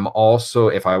 And I'm also,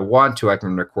 if I want to, I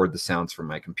can record the sounds from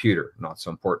my computer. Not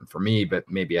so important for me, but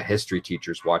maybe a history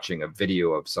teacher's watching a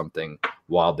video of something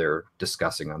while they're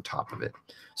discussing on top of it.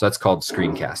 So that's called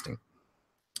screencasting.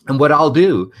 And what I'll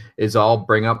do is I'll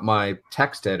bring up my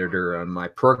text editor and my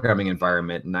programming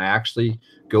environment, and I actually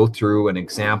go through an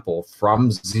example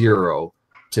from 0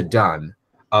 to done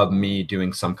of me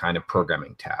doing some kind of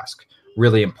programming task.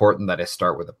 Really important that I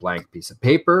start with a blank piece of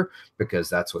paper, because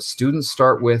that's what students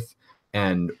start with.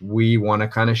 And we want to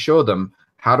kind of show them,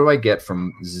 how do I get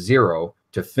from 0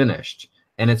 to finished?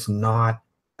 And it's not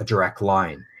a direct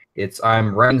line. It's,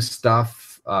 I'm writing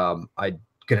stuff. I'm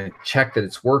going to check that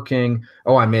it's working.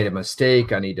 Oh, I made a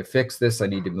mistake. I need to fix this. I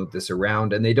need to move this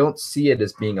around. And they don't see it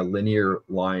as being a linear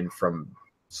line from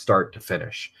start to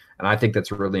finish. And I think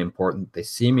that's really important. They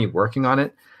see me working on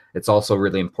it. It's also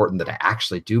really important that I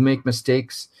actually do make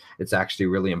mistakes. It's actually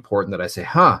really important that I say,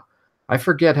 I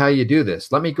forget how you do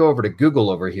this. Let me go over to Google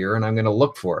over here, and I'm going to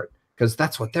look for it, because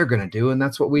that's what they're going to do, and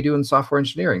that's what we do in software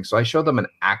engineering. So I show them an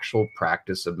actual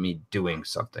practice of me doing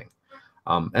something.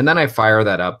 And then I fire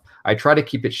that up. I try to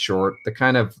keep it short. The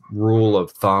kind of rule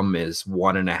of thumb is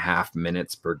 1.5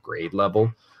 minutes per grade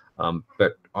level.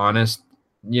 But honest,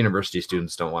 university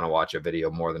students don't want to watch a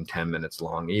video more than 10 minutes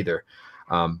long either.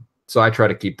 So I try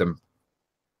to keep them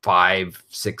 5,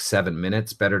 6, 7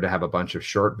 minutes. Better to have a bunch of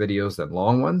short videos than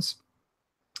long ones.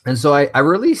 And so I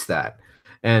release that,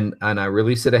 and I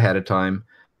release it ahead of time.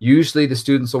 Usually the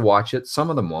students will watch it. Some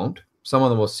of them won't. Some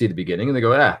of them will see the beginning and they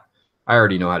go, I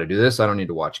already know how to do this. I don't need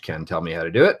to watch Ken tell me how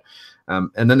to do it.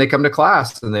 And then they come to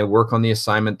class and they work on the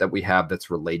assignment that we have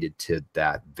that's related to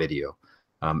that video.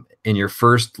 In your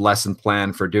first lesson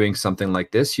plan for doing something like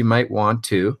this, you might want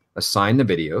to assign the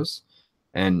videos,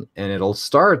 and it'll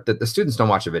start that the students don't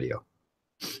watch a video,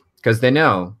 because they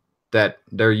know that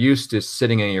they're used to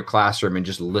sitting in your classroom and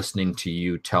just listening to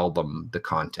you tell them the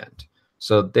content.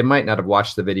 So they might not have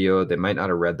watched the video. They might not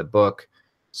have read the book.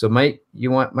 So might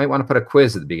want to put a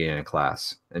quiz at the beginning of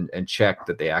class and check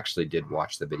that they actually did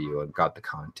watch the video and got the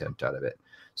content out of it.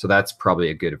 So that's probably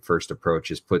a good first approach,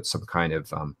 is put some kind of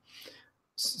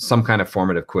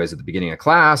formative quiz at the beginning of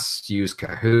class. Use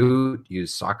Kahoot,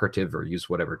 use Socrative, or use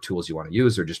whatever tools you want to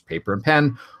use, or just paper and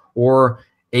pen, or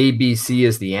ABC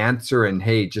is the answer, and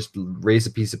hey, just raise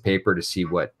a piece of paper to see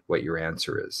what your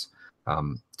answer is.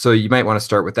 So you might want to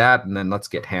start with that, and then let's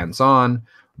get hands-on.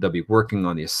 They'll be working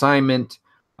on the assignment.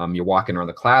 You're walking around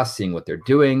the class, seeing what they're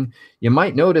doing. You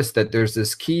might notice that there's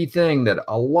this key thing that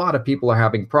a lot of people are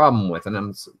having problem with. And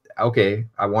I'm okay,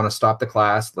 I want to stop the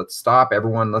class. Let's stop,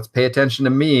 everyone. Let's pay attention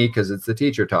to me because it's the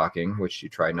teacher talking, which you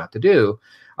try not to do.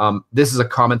 This is a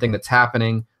common thing that's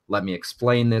happening. Let me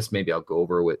explain this. Maybe I'll go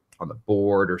over it on the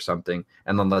board or something.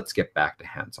 And then let's get back to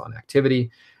hands-on activity.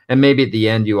 And maybe at the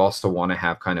end, you also want to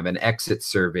have kind of an exit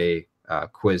survey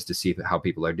quiz to see how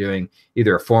people are doing,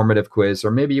 either a formative quiz,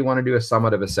 or maybe you want to do a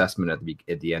summative assessment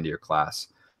at the end of your class.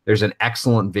 There's an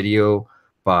excellent video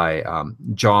by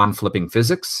John Flipping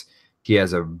Physics. He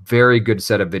has a very good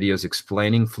set of videos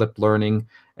explaining flipped learning,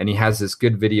 and he has this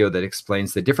good video that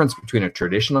explains the difference between a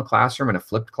traditional classroom and a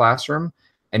flipped classroom,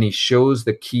 and he shows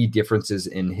the key differences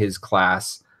in his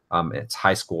class. It's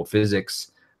high school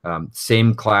physics,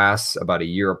 same class, about a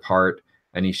year apart,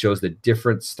 and he shows the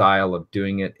different style of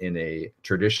doing it in a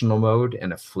traditional mode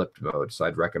and a flipped mode. So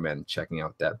I'd recommend checking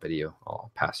out that video.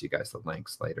 I'll pass you guys the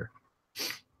links later.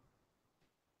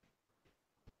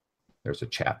 There's a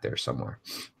chat there somewhere.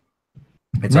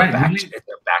 It's right, our really, it's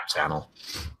our back channel.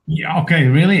 Yeah. Okay.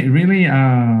 Really.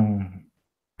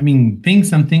 I mean, things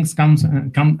come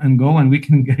and go, and we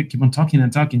can keep on talking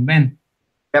and talking. Ben.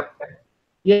 Yep.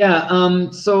 Yeah.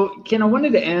 So Ken, I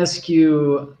wanted to ask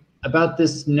you about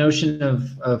this notion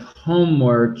of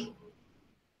homework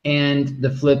and the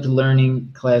flipped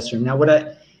learning classroom. Now,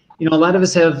 a lot of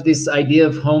us have this idea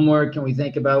of homework, and we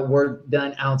think about work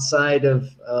done outside of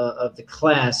the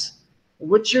class.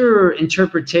 What's your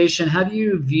interpretation? How do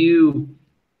you view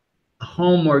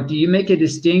homework? Do you make a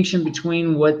distinction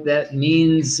between what that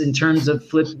means in terms of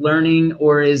flipped learning,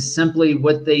 or is simply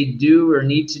what they do or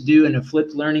need to do in a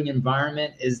flipped learning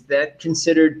environment, is that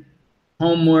considered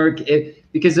homework?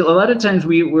 Because a lot of times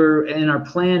we're in our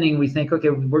planning, we think,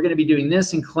 okay, we're going to be doing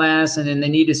this in class, and then they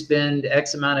need to spend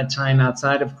X amount of time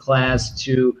outside of class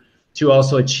to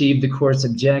also achieve the course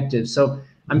objectives. So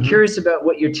I'm curious about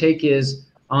what your take is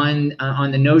on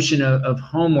the notion of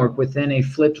homework within a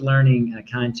flipped learning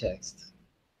context.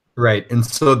 Right. And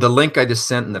so the link I just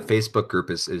sent in the Facebook group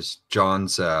is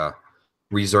John's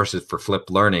resources for flipped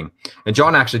learning. And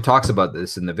John actually talks about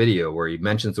this in the video where he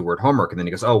mentions the word homework, and then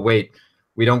he goes, oh, wait,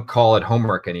 we don't call it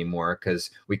homework anymore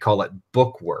because we call it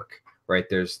book work, right?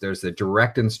 There's the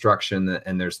direct instruction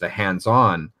and there's the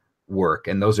hands-on work,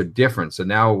 and those are different. So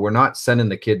now we're not sending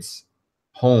the kids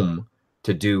home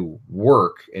to do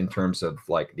work in terms of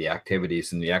like the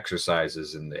activities and the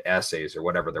exercises and the essays or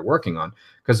whatever they're working on,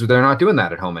 because they're not doing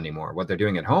that at home anymore. What they're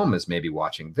doing at home is maybe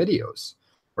watching videos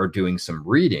or doing some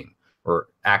reading or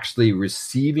actually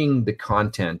receiving the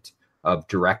content of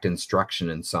direct instruction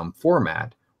in some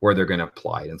format where they're going to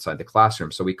apply it inside the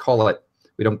classroom. So we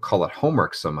don't call it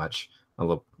homework so much,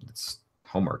 although it's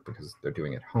homework because they're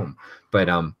doing it at home. But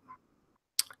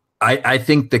I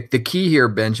think the key here,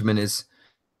 Benjamin, is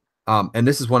and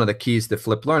this is one of the keys to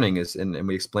flipped learning is, and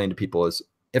we explain to people, is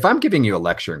if I'm giving you a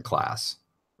lecture in class,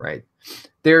 right,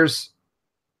 there's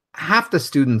half the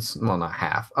students, well, not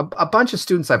half, a bunch of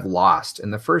students I've lost in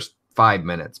the first 5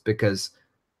 minutes because,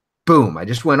 boom, I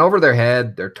just went over their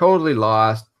head. They're totally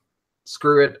lost.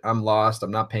 Screw it. I'm lost.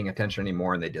 I'm not paying attention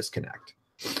anymore. And they disconnect.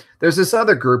 There's this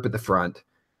other group at the front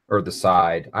or the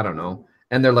side, I don't know,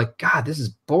 and they're like, God, this is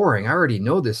boring. I already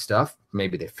know this stuff.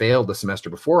 Maybe they failed the semester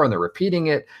before and they're repeating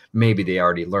it. Maybe they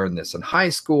already learned this in high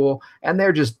school and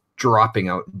they're just dropping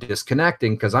out,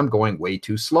 disconnecting because I'm going way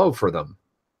too slow for them.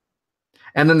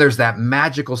 And then there's that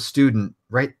magical student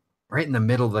right in the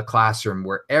middle of the classroom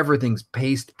where everything's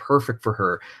paced perfect for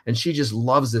her. And she just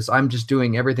loves this. I'm just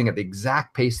doing everything at the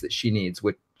exact pace that she needs,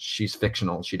 which she's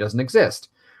fictional. She doesn't exist,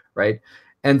 right?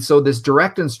 And so this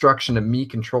direct instruction of me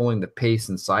controlling the pace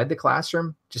inside the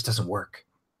classroom just doesn't work.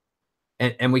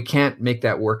 And we can't make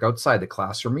that work outside the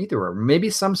classroom either. Or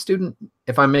maybe some student,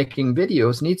 if I'm making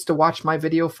videos, needs to watch my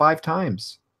video 5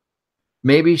 times.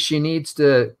 Maybe she needs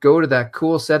to go to that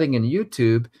cool setting in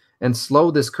YouTube and slow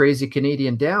this crazy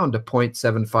Canadian down to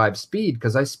 0.75 speed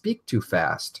because I speak too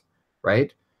fast,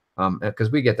 right? Because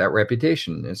we get that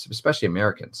reputation, especially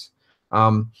Americans.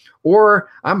 Or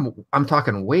I'm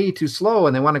talking way too slow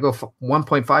and they want to go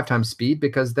 1.5 times speed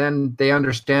because then they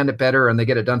understand it better and they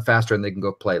get it done faster and they can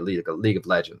go play League of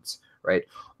Legends, right?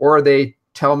 Or they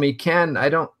tell me, Ken, I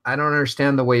don't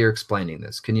understand the way you're explaining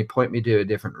this. Can you point me to a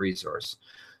different resource?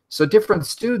 So different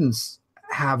students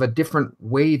have a different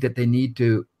way that they need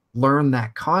to learn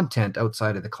that content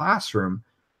outside of the classroom.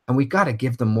 And we got to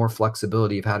give them more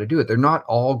flexibility of how to do it. They're not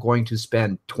all going to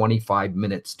spend 25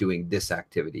 minutes doing this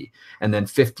activity and then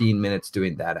 15 minutes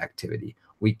doing that activity.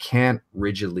 We can't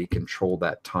rigidly control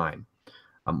that time.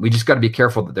 We just got to be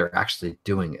careful that they're actually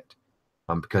doing it.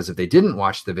 Because if they didn't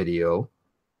watch the video,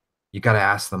 you got to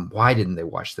ask them, why didn't they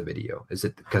watch the video? Is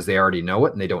it because they already know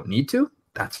it and they don't need to?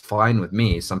 That's fine with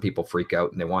me. Some people freak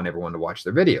out and they want everyone to watch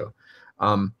their video.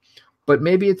 But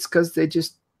maybe it's because they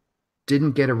just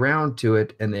didn't get around to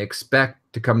it and they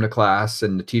expect to come to class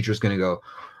and the teacher's going to go,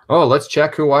 oh, let's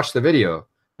check who watched the video.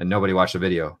 And nobody watched the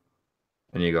video.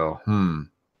 And you go,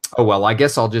 oh, well, I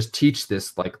guess I'll just teach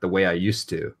this like the way I used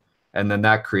to. And then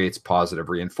that creates positive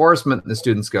reinforcement. And the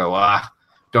students go,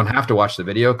 don't have to watch the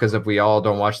video, because if we all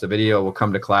don't watch the video, we'll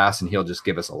come to class and he'll just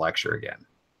give us a lecture again.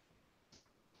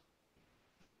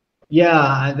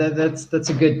 Yeah, that's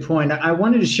a good point. I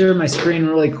wanted to share my screen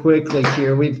really quickly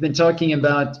here. We've been talking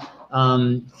about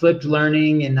flipped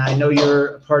learning, and I know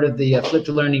you're part of the Flipped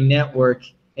Learning Network,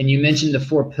 and you mentioned the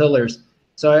 4 pillars.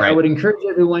 So I would encourage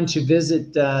everyone to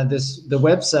visit the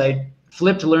website,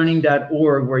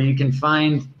 flippedlearning.org, where you can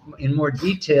find in more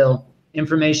detail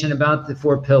information about the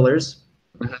 4 pillars.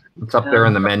 It's up there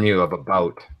in the menu of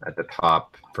about at the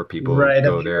top for people who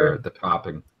go there at the top,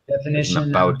 and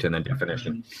definition about and then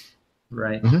definition.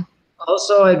 Right.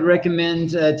 Also, I'd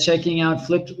recommend checking out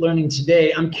Flipped Learning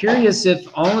Today. I'm curious if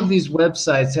all of these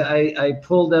websites, I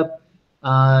pulled up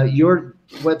your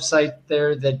website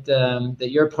there that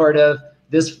you're part of.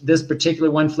 This particular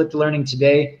one, Flipped Learning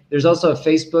Today. There's also a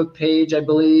Facebook page, I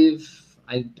believe.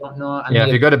 I don't know.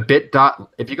 If you go to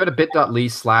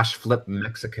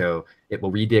bit.ly/flipmexico, it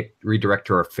will redirect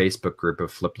to our Facebook group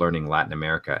of Flipped Learning Latin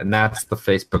America, and that's the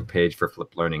Facebook page for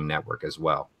Flipped Learning Network as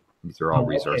well. These are all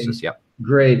resources. Yep.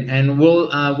 Great, and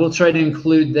we'll try to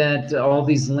include all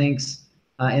these links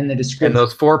in the description. And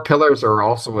those 4 pillars are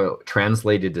also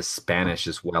translated to Spanish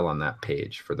as well on that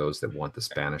page for those that want the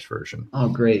Spanish version. Oh,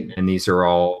 great. And these are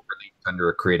all released under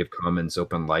a Creative Commons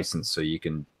open license, so you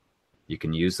can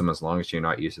use them as long as you're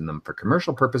not using them for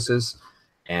commercial purposes.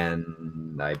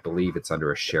 And I believe it's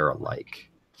under a share alike.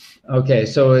 Okay,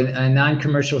 so a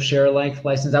non-commercial share alike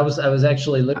license. I was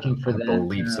actually looking for that. I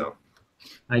believe so.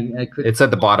 I could. It's at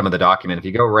the bottom of the document. If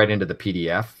you go right into the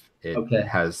PDF, it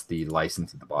has the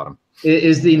license at the bottom.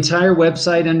 Is the entire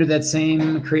website under that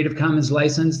same Creative Commons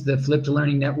license, the Flipped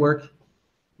Learning Network?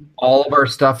 All of our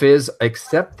stuff is,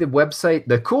 except the website.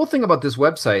 The cool thing about this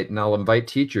website, and I'll invite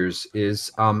teachers,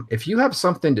 is if you have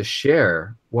something to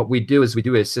share, what we do is we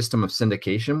do a system of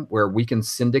syndication where we can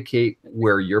syndicate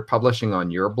where you're publishing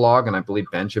on your blog, and I believe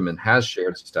Benjamin has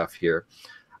shared stuff here.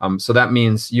 So that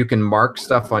means you can mark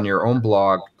stuff on your own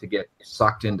blog to get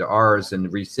sucked into ours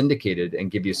and re-syndicated and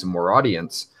give you some more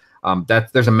audience.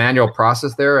 There's a manual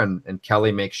process there, and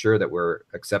Kelly makes sure that we're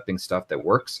accepting stuff that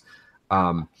works.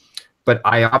 But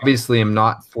I obviously am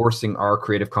not forcing our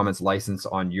Creative Commons license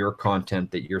on your content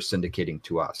that you're syndicating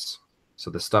to us. So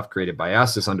the stuff created by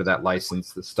us is under that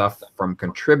license. The stuff from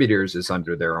contributors is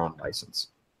under their own license.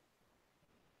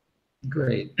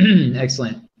 Great.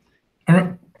 Excellent. All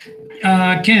right.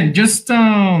 Ken, just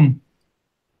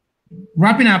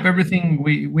wrapping up everything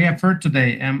we have heard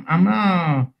today.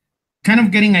 I'm kind of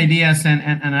getting ideas,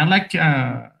 and I like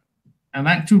to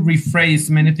rephrase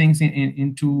many things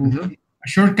into a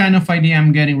short kind of idea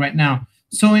I'm getting right now.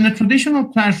 So in a traditional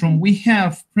classroom, we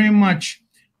have pretty much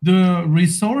the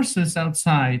resources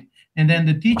outside, and then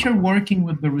the teacher working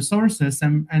with the resources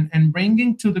and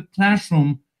bringing to the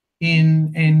classroom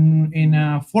in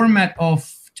a format of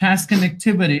tasks and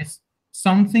activities,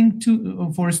 something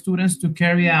for students to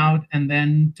carry out and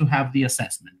then to have the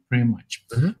assessment, pretty much.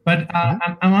 But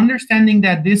I'm understanding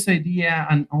that this idea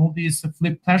and all these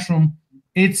flipped classroom,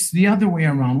 it's the other way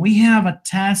around. We have a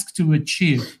task to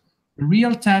achieve, a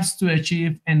real task to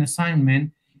achieve an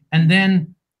assignment, and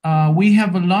then we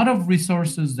have a lot of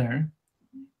resources there.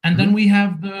 And then we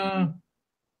have the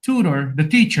tutor, the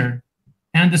teacher,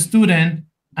 and the student,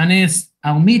 and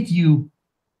I'll meet you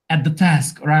at the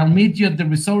task, or I'll meet you at the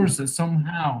resources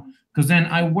somehow, because then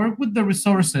I work with the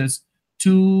resources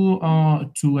to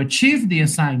achieve the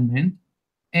assignment,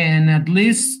 and at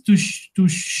least to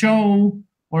show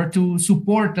or to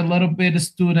support a little bit a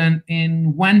student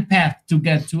in one path to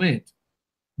get to it.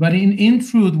 But in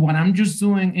truth, what I'm just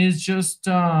doing is just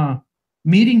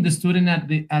meeting the student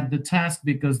at the task,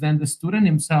 because then the student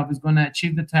himself is going to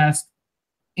achieve the task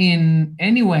in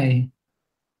any way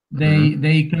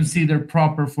they consider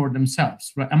proper for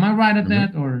themselves. Right? Am I right at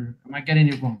that, or am I getting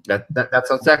it wrong? That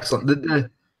sounds excellent.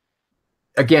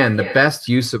 Again, the best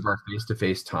use of our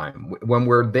face-to-face time. When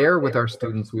we're there with our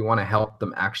students, we want to help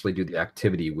them actually do the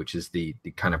activity, which is the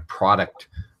kind of product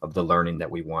of the learning that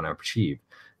we want to achieve.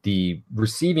 The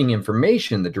receiving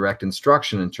information, the direct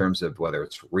instruction in terms of whether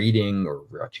it's reading or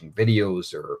watching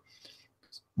videos or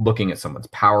looking at someone's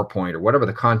PowerPoint or whatever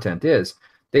the content is,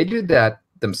 they do that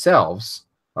themselves.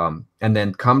 and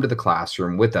then come to the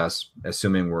classroom with us,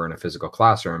 assuming we're in a physical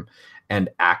classroom, and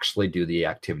actually do the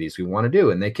activities we want to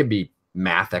do. And they could be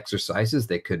math exercises,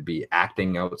 they could be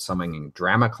acting out something in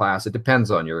drama class. It depends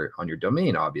on your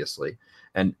domain, obviously.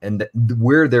 And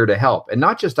we're there to help, and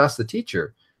not just us, the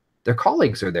teacher. Their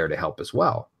colleagues are there to help as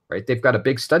well, right? They've got a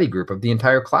big study group of the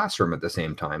entire classroom at the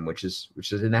same time, which is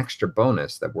an extra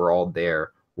bonus that we're all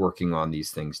there working on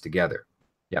these things together.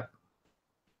 Yep.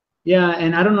 Yeah,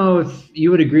 and I don't know if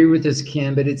you would agree with this,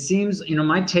 Ken, but it seems,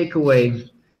 my takeaway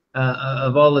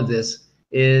of all of this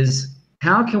is,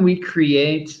 how can we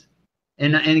create,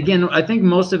 and again, I think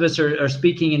most of us are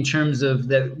speaking in terms of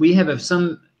that we have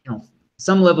some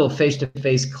level of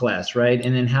face-to-face class, right?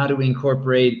 And then how do we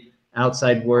incorporate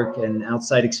outside work and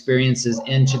outside experiences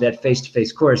into that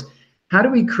face-to-face course? How do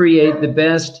we create the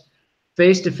best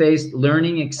face-to-face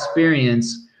learning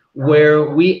experience where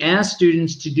we ask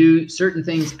students to do certain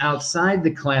things outside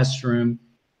the classroom,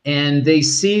 and they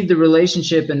see the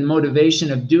relationship and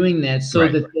motivation of doing that, so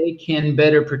right, that they can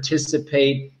better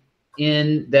participate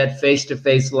in that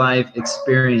face-to-face live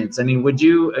experience? I mean, would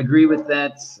you agree with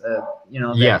that?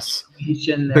 Yes,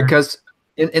 that because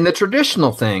in the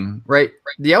traditional thing, right,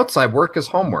 the outside work is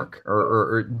homework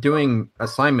or doing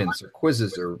assignments or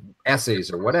quizzes or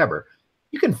essays or whatever.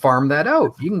 You can farm that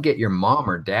out. You can get your mom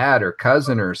or dad or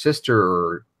cousin or sister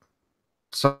or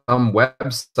some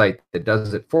website that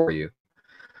does it for you.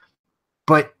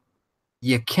 But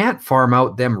you can't farm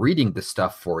out them reading the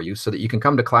stuff for you so that you can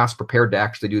come to class prepared to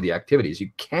actually do the activities. You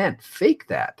can't fake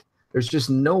that. There's just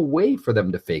no way for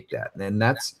them to fake that. And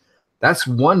that's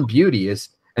one beauty is,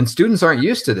 and students aren't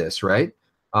used to this, right?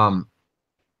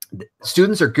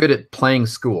 Students are good at playing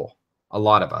school. A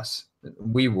lot of us,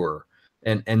 we were.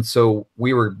 And so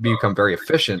we become very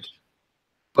efficient,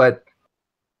 but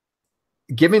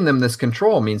giving them this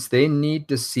control means they need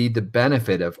to see the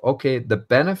benefit of, okay, the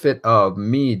benefit of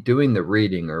me doing the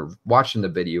reading or watching the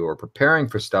video or preparing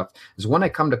for stuff is when I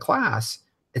come to class,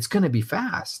 it's going to be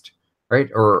fast,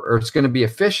 right? Or it's going to be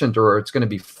efficient, or it's going to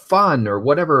be fun, or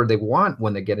whatever they want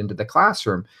when they get into the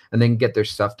classroom, and they can get their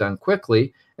stuff done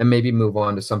quickly and maybe move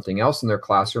on to something else in their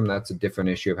classroom. That's a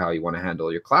different issue of how you want to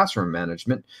handle your classroom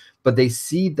management. But they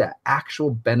see the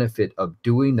actual benefit of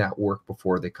doing that work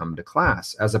before they come to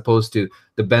class, as opposed to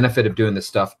the benefit of doing the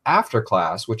stuff after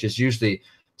class, which is usually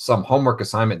some homework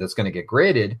assignment that's going to get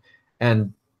graded.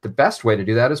 And the best way to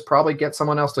do that is probably get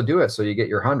someone else to do it, so you get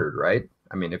your 100, right?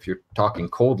 I mean, if you're talking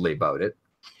coldly about it.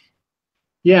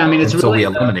 Yeah, I mean, it's really, so we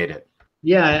eliminate it.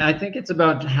 Yeah, I think it's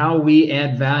about how we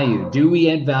add value. Do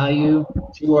we add value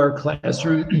to our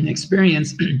classroom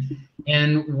experience?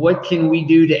 And what can we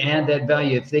do to add that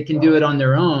value? If they can do it on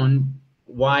their own,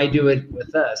 why do it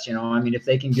with us? I mean, if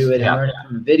they can do it and learn it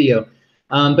from a video.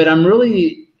 But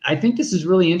I think this is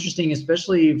really interesting,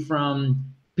 especially from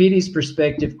PD's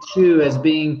perspective too, as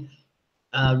being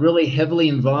really heavily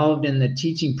involved in the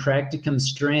teaching practicum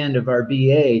strand of our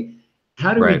BA.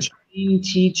 How do we train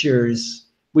teachers?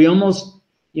 We almost,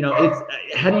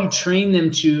 how do you train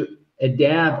them to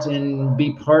adapt and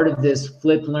be part of this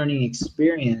flipped learning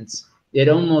experience? It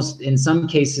almost, in some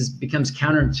cases, becomes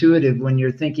counterintuitive when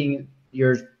you're thinking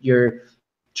you're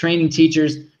training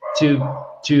teachers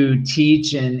to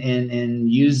teach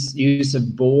and use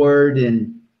of board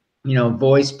and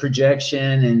voice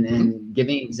projection and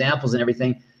giving examples and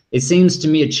everything. It seems to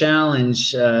me a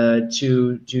challenge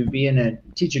to be in a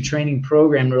teacher training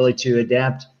program, really, to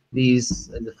adapt the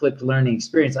flipped learning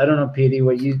experience. I don't know, PD,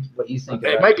 what you think.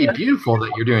 It might be beautiful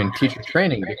that you're doing teacher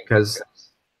training, because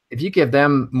if you give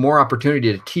them more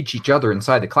opportunity to teach each other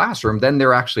inside the classroom, then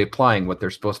they're actually applying what they're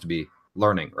supposed to be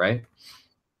learning, right?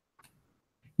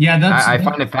 Yeah, I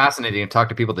find it fascinating to talk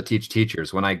to people that teach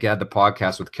teachers. When I get the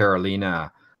podcast with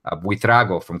Carolina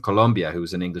Buitrago from Colombia,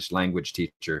 who's an English language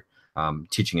teacher,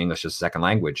 teaching English as a second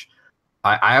language,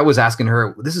 I was asking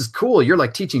her, this is cool, you're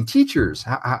like teaching teachers.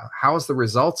 How's the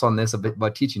results on this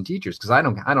about teaching teachers? Because I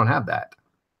don't have that.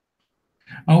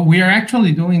 Oh, we are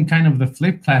actually doing kind of the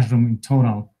flipped classroom in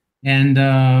total. And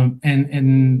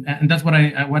that's what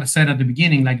I said at the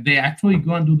beginning. Like, they actually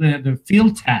go and do the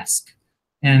field task,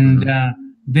 and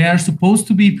they are supposed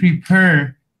to be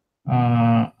prepared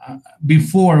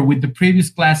before with the previous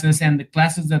classes and the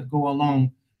classes that go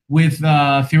along with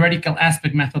theoretical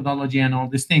aspect methodology and all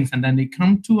these things, and then they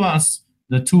come to us,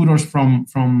 the tutors from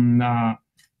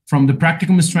the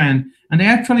practicum strand, and they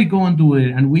actually go and do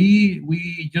it, and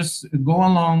we just go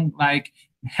along, like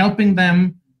helping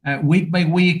them week by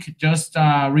week, just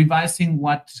revising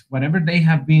whatever they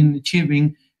have been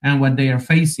achieving and what they are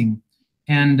facing.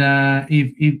 And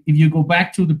if you go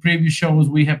back to the previous shows,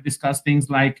 we have discussed things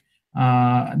like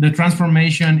the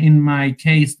transformation in my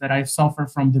case that I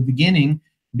suffered from the beginning,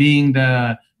 being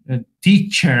the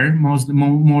teacher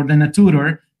more than a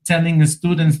tutor, telling the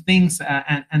students things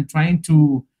and trying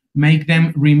to make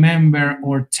them remember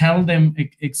or tell them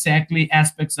exactly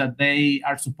aspects that they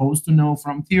are supposed to know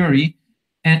from theory,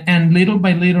 and little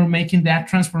by little making that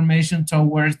transformation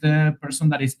towards the person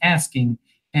that is asking,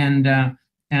 and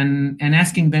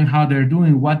asking them how they're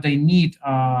doing, what they need,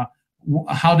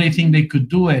 how they think they could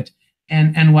do it.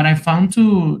 And what I found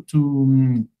to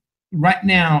right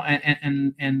now,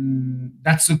 and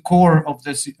that's the core of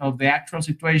the actual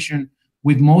situation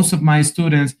with most of my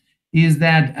students, is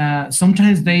that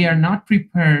sometimes they are not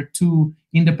prepared to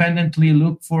independently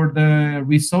look for the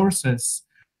resources,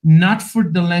 not for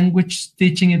the language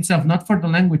teaching itself, not for the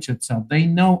language itself. They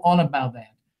know all about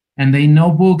that, and they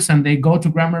know books, and they go to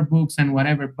grammar books and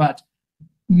whatever, but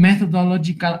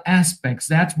methodological aspects,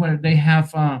 that's where they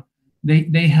have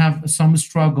they have some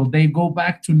struggle. They go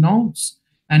back to notes,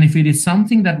 and if it is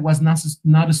something that was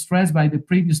not stressed by the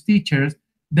previous teachers,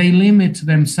 they limit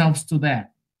themselves to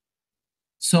that.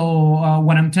 So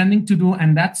what I'm tending to do,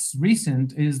 and that's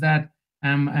recent, is that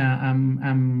I'm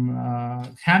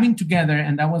having together,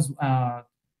 and that was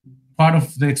part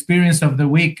of the experience of the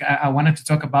week I wanted to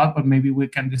talk about, but maybe we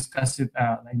can discuss it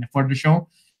in a further show.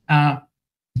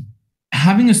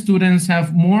 Having students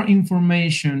have more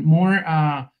information, more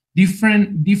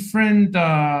different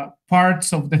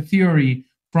parts of the theory,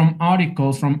 from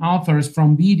articles, from authors,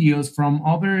 from videos, from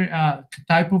other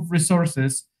type of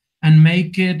resources, and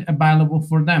make it available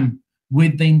for them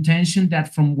with the intention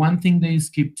that from one thing they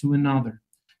skip to another.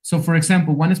 So for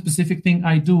example, one specific thing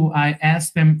I do, I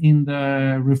ask them in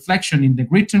the reflection, in the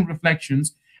written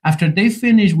reflections, after they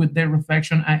finish with their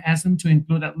reflection, I ask them to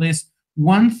include at least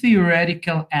one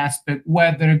theoretical aspect,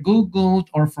 whether Googled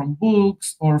or from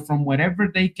books or from wherever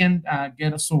they can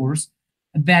get a source,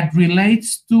 that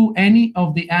relates to any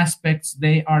of the aspects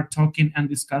they are talking and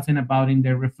discussing about in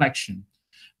their reflection.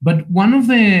 But one of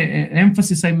the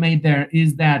emphasis I made there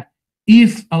is that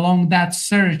if along that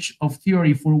search of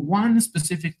theory for one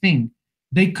specific thing,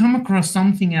 they come across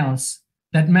something else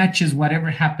that matches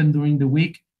whatever happened during the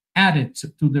week, add it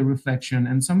to the reflection.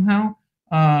 And somehow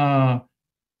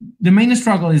the main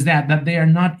struggle is that they are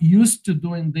not used to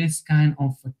doing this kind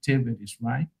of activities,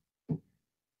 right?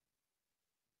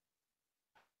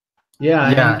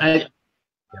 Yeah.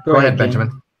 Go ahead,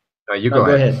 Benjamin. No, you go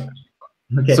ahead.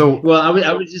 Okay. So, well,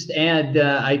 I would just add,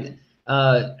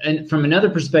 and from another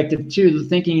perspective too,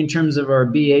 thinking in terms of our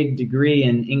BA degree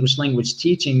in English language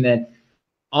teaching, that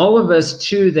all of us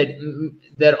too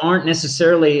that aren't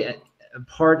necessarily a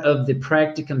part of the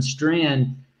practicum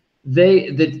strand,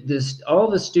 all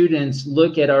the students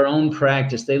look at our own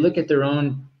practice. They look at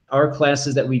our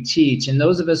classes that we teach, and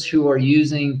those of us who are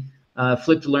using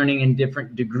flipped learning in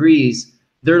different degrees,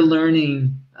 they're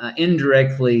learning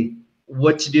indirectly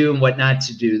what to do and what not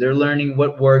to do. They're learning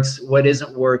what works, what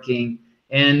isn't working.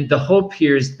 And the hope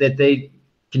here is that they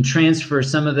can transfer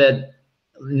some of that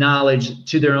knowledge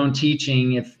to their own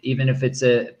teaching, even if it's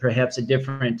perhaps a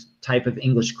different type of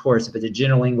English course, if it's a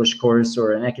general English course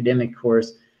or an academic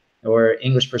course or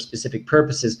English for specific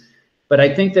purposes. But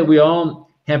I think that we all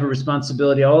have a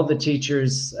responsibility, all the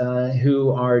teachers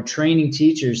who are training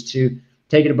teachers, to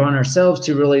take it upon ourselves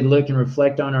to really look and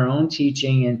reflect on our own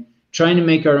teaching and trying to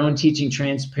make our own teaching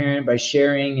transparent by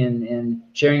sharing and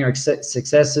sharing our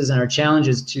successes and our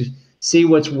challenges to see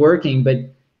what's working, but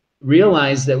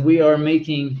realize that we are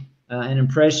making an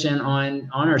impression on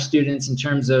our students in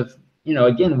terms of,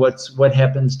 again, what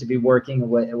happens to be working and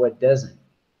what doesn't.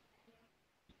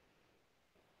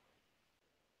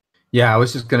 Yeah, I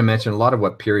was just going to mention a lot of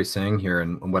what Piri's saying here,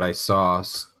 and what I saw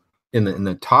in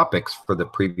the topics for the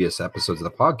previous episodes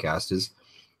of the podcast is,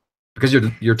 because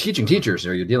you're teaching teachers,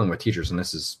 or you're dealing with teachers, and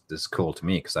this is cool to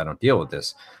me because I don't deal with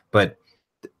this, but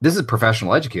this is a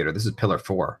professional educator. This is pillar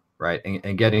 4, right?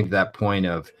 And getting to that point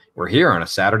of, we're here on a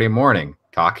Saturday morning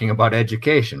talking about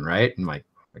education, right? And my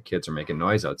kids are making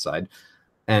noise outside,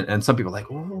 and some people are like,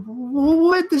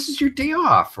 what? This is your day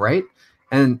off, right?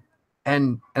 And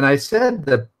I said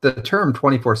that the term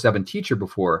 24/7 teacher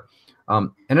before.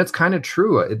 And it's kind of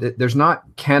true. There's not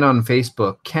Ken on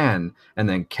Facebook, Ken, and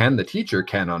then Ken the teacher,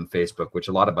 Ken on Facebook, which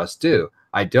a lot of us do.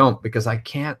 I don't, because I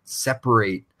can't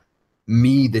separate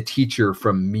me, the teacher,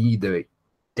 from me, the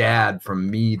dad,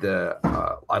 from me,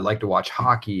 I like to watch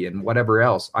hockey and whatever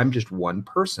else. I'm just one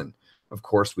person. Of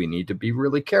course, we need to be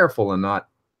really careful and not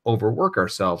overwork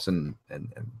ourselves and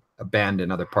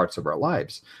abandon other parts of our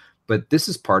lives. But this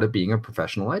is part of being a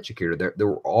professional educator.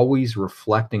 They're always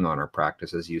reflecting on our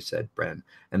practice, as you said, Bren,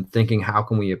 and thinking, how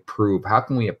can we improve? How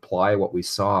can we apply what we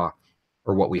saw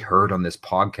or what we heard on this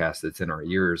podcast that's in our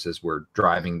ears as we're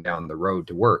driving down the road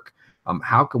to work.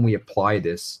 How can we apply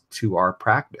this to our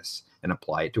practice and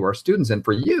apply it to our students? And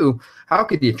for you, how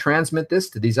could you transmit this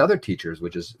to these other teachers,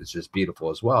 which is just beautiful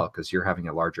as well, because you're having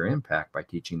a larger impact by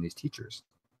teaching these teachers.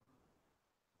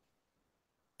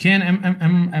 Ken,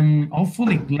 I'm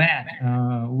awfully glad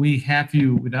we have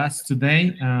you with us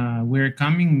today. We're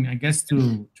coming, I guess,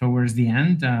 towards the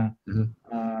end,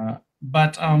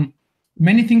 but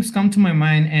many things come to my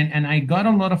mind, and I got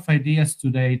a lot of ideas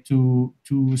today to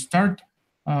start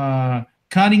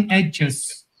cutting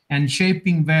edges and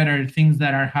shaping better things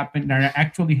that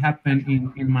actually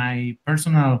happen in my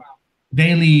personal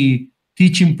daily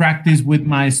teaching practice with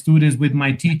my students, with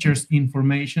my teachers'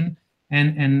 information.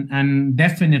 And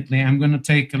definitely I'm going to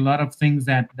take a lot of things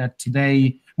that today,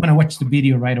 I'm going to watch the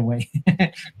video right away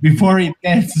before it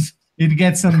gets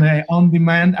on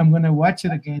demand. I'm going to watch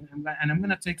it again, and I'm going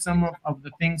to take some of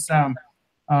the things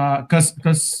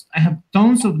because I have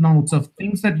tons of notes of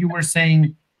things that you were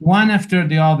saying one after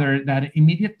the other that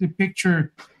immediately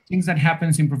picture things that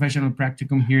happens in professional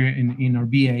practicum here in our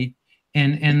BA,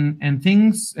 and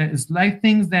things like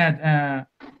things that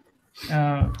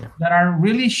are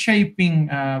really shaping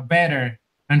better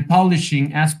and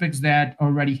polishing aspects that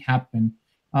already happen.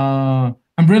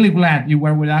 I'm really glad you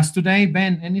were with us today.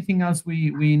 Ben, anything else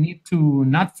we need to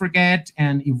not forget?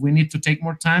 And if we need to take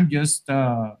more time, just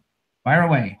fire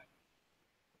away.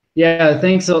 Yeah,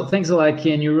 thanks a lot,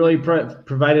 Ken. You really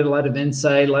provided a lot of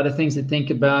insight, a lot of things to think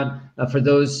about for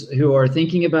those who are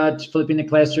thinking about flipping the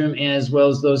classroom, as well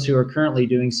as those who are currently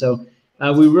doing so.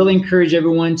 We really encourage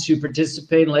everyone to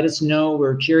participate and let us know.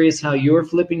 We're curious how you're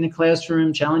flipping the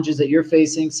classroom, challenges that you're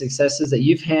facing, successes that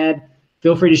you've had.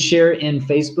 Feel free to share in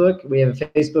Facebook. We have a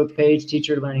Facebook page,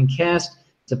 Teacher Learning Cast.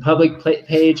 It's a public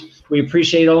page. We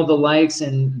appreciate all the likes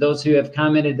and those who have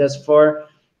commented thus far.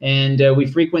 And we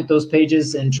frequent those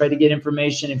pages and try to get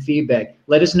information and feedback.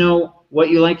 Let us know what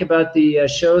you like about the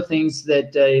show, things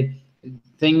that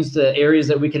areas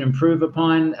that we can improve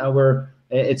upon.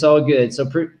 It's all good. So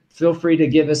feel free to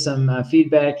give us some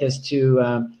feedback as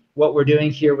to what we're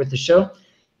doing here with the show.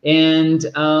 And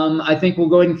I think we'll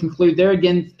go ahead and conclude there.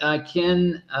 Again,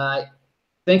 Ken,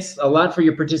 thanks a lot for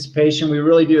your participation. We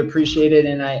really do appreciate it.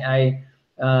 And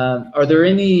are there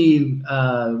any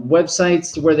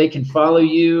websites where they can follow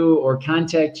you or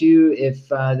contact you if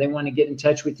they want to get in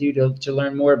touch with you to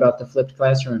learn more about the flipped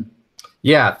classroom?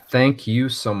 Yeah, thank you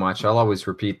so much. I'll always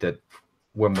repeat that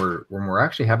when we're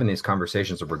actually having these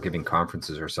conversations or we're giving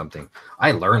conferences or something,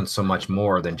 I learn so much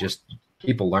more than just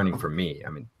people learning from me.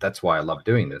 I mean, that's why I love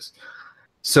doing this.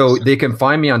 So they can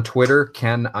find me on Twitter,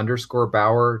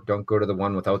 Ken_Bauer. Don't go to the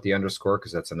one without the underscore,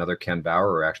 because that's another Ken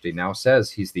Bauer, or actually now says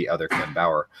he's the other Ken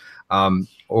Bauer.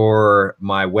 Or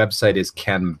my website is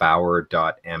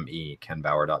kenbauer.me,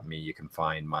 kenbauer.me. You can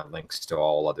find my links to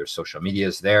all other social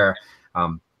medias there.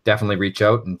 Definitely reach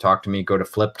out and talk to me. Go to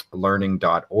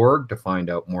flippedlearning.org to find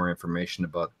out more information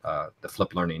about the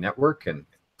Flip Learning Network and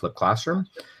Flip Classroom.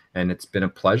 And it's been a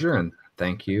pleasure, and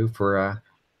thank you for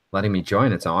letting me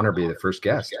join. It's an honor to be the first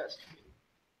guest.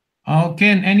 Okay,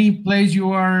 any place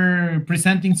you are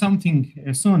presenting something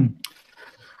soon?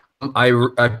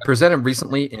 I presented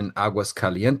recently in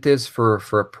Aguascalientes for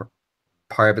a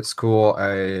private school.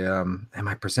 Am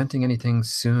I presenting anything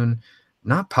soon?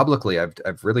 Not publicly.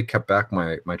 I've really cut back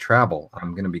my travel.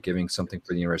 I'm going to be giving something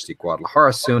for the University of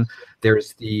Guadalajara soon.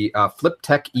 There's the Flip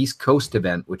Tech East Coast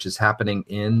event, which is happening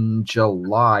in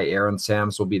July. Aaron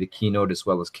Sams will be the keynote, as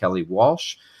well as Kelly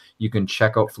Walsh. You can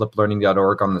check out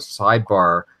fliplearning.org on the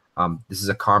sidebar. This is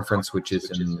a conference which is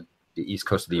in the East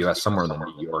Coast of the U.S., somewhere in the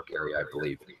New York area, I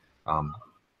believe.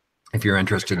 If you're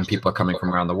interested in people coming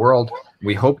from around the world,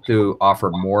 we hope to offer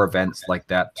more events like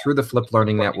that through the Flip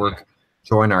Learning Network.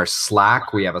 Join our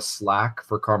Slack. We have a Slack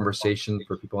for conversation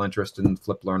for people interested in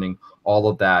flip learning. All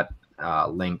of that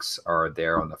links are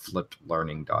there on the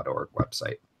fliplearning.org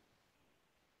website.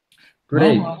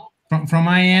 Great. Well, from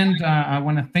my end, I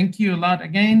want to thank you a lot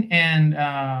again. And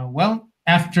well,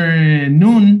 after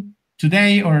noon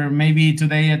today, or maybe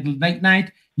today at late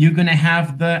night, you're going to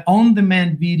have the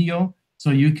on-demand video,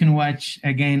 so you can watch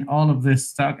again all of this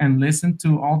stuff and listen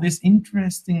to all these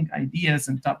interesting ideas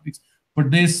and topics for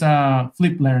this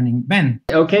flip learning. Ben.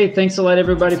 Okay, thanks a lot,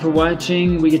 everybody, for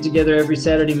watching. We get together every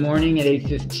Saturday morning at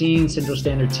 8:15 Central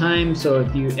Standard Time. So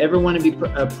if you ever want to be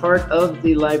a part of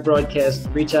the live broadcast,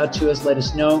 reach out to us, let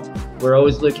us know. We're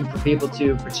always looking for people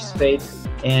to participate.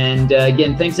 And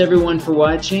again, thanks everyone for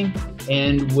watching,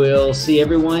 and we'll see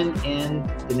everyone in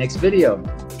the next video.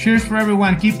 Cheers for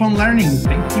everyone. Keep on learning.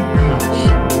 Thank you very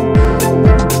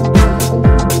much.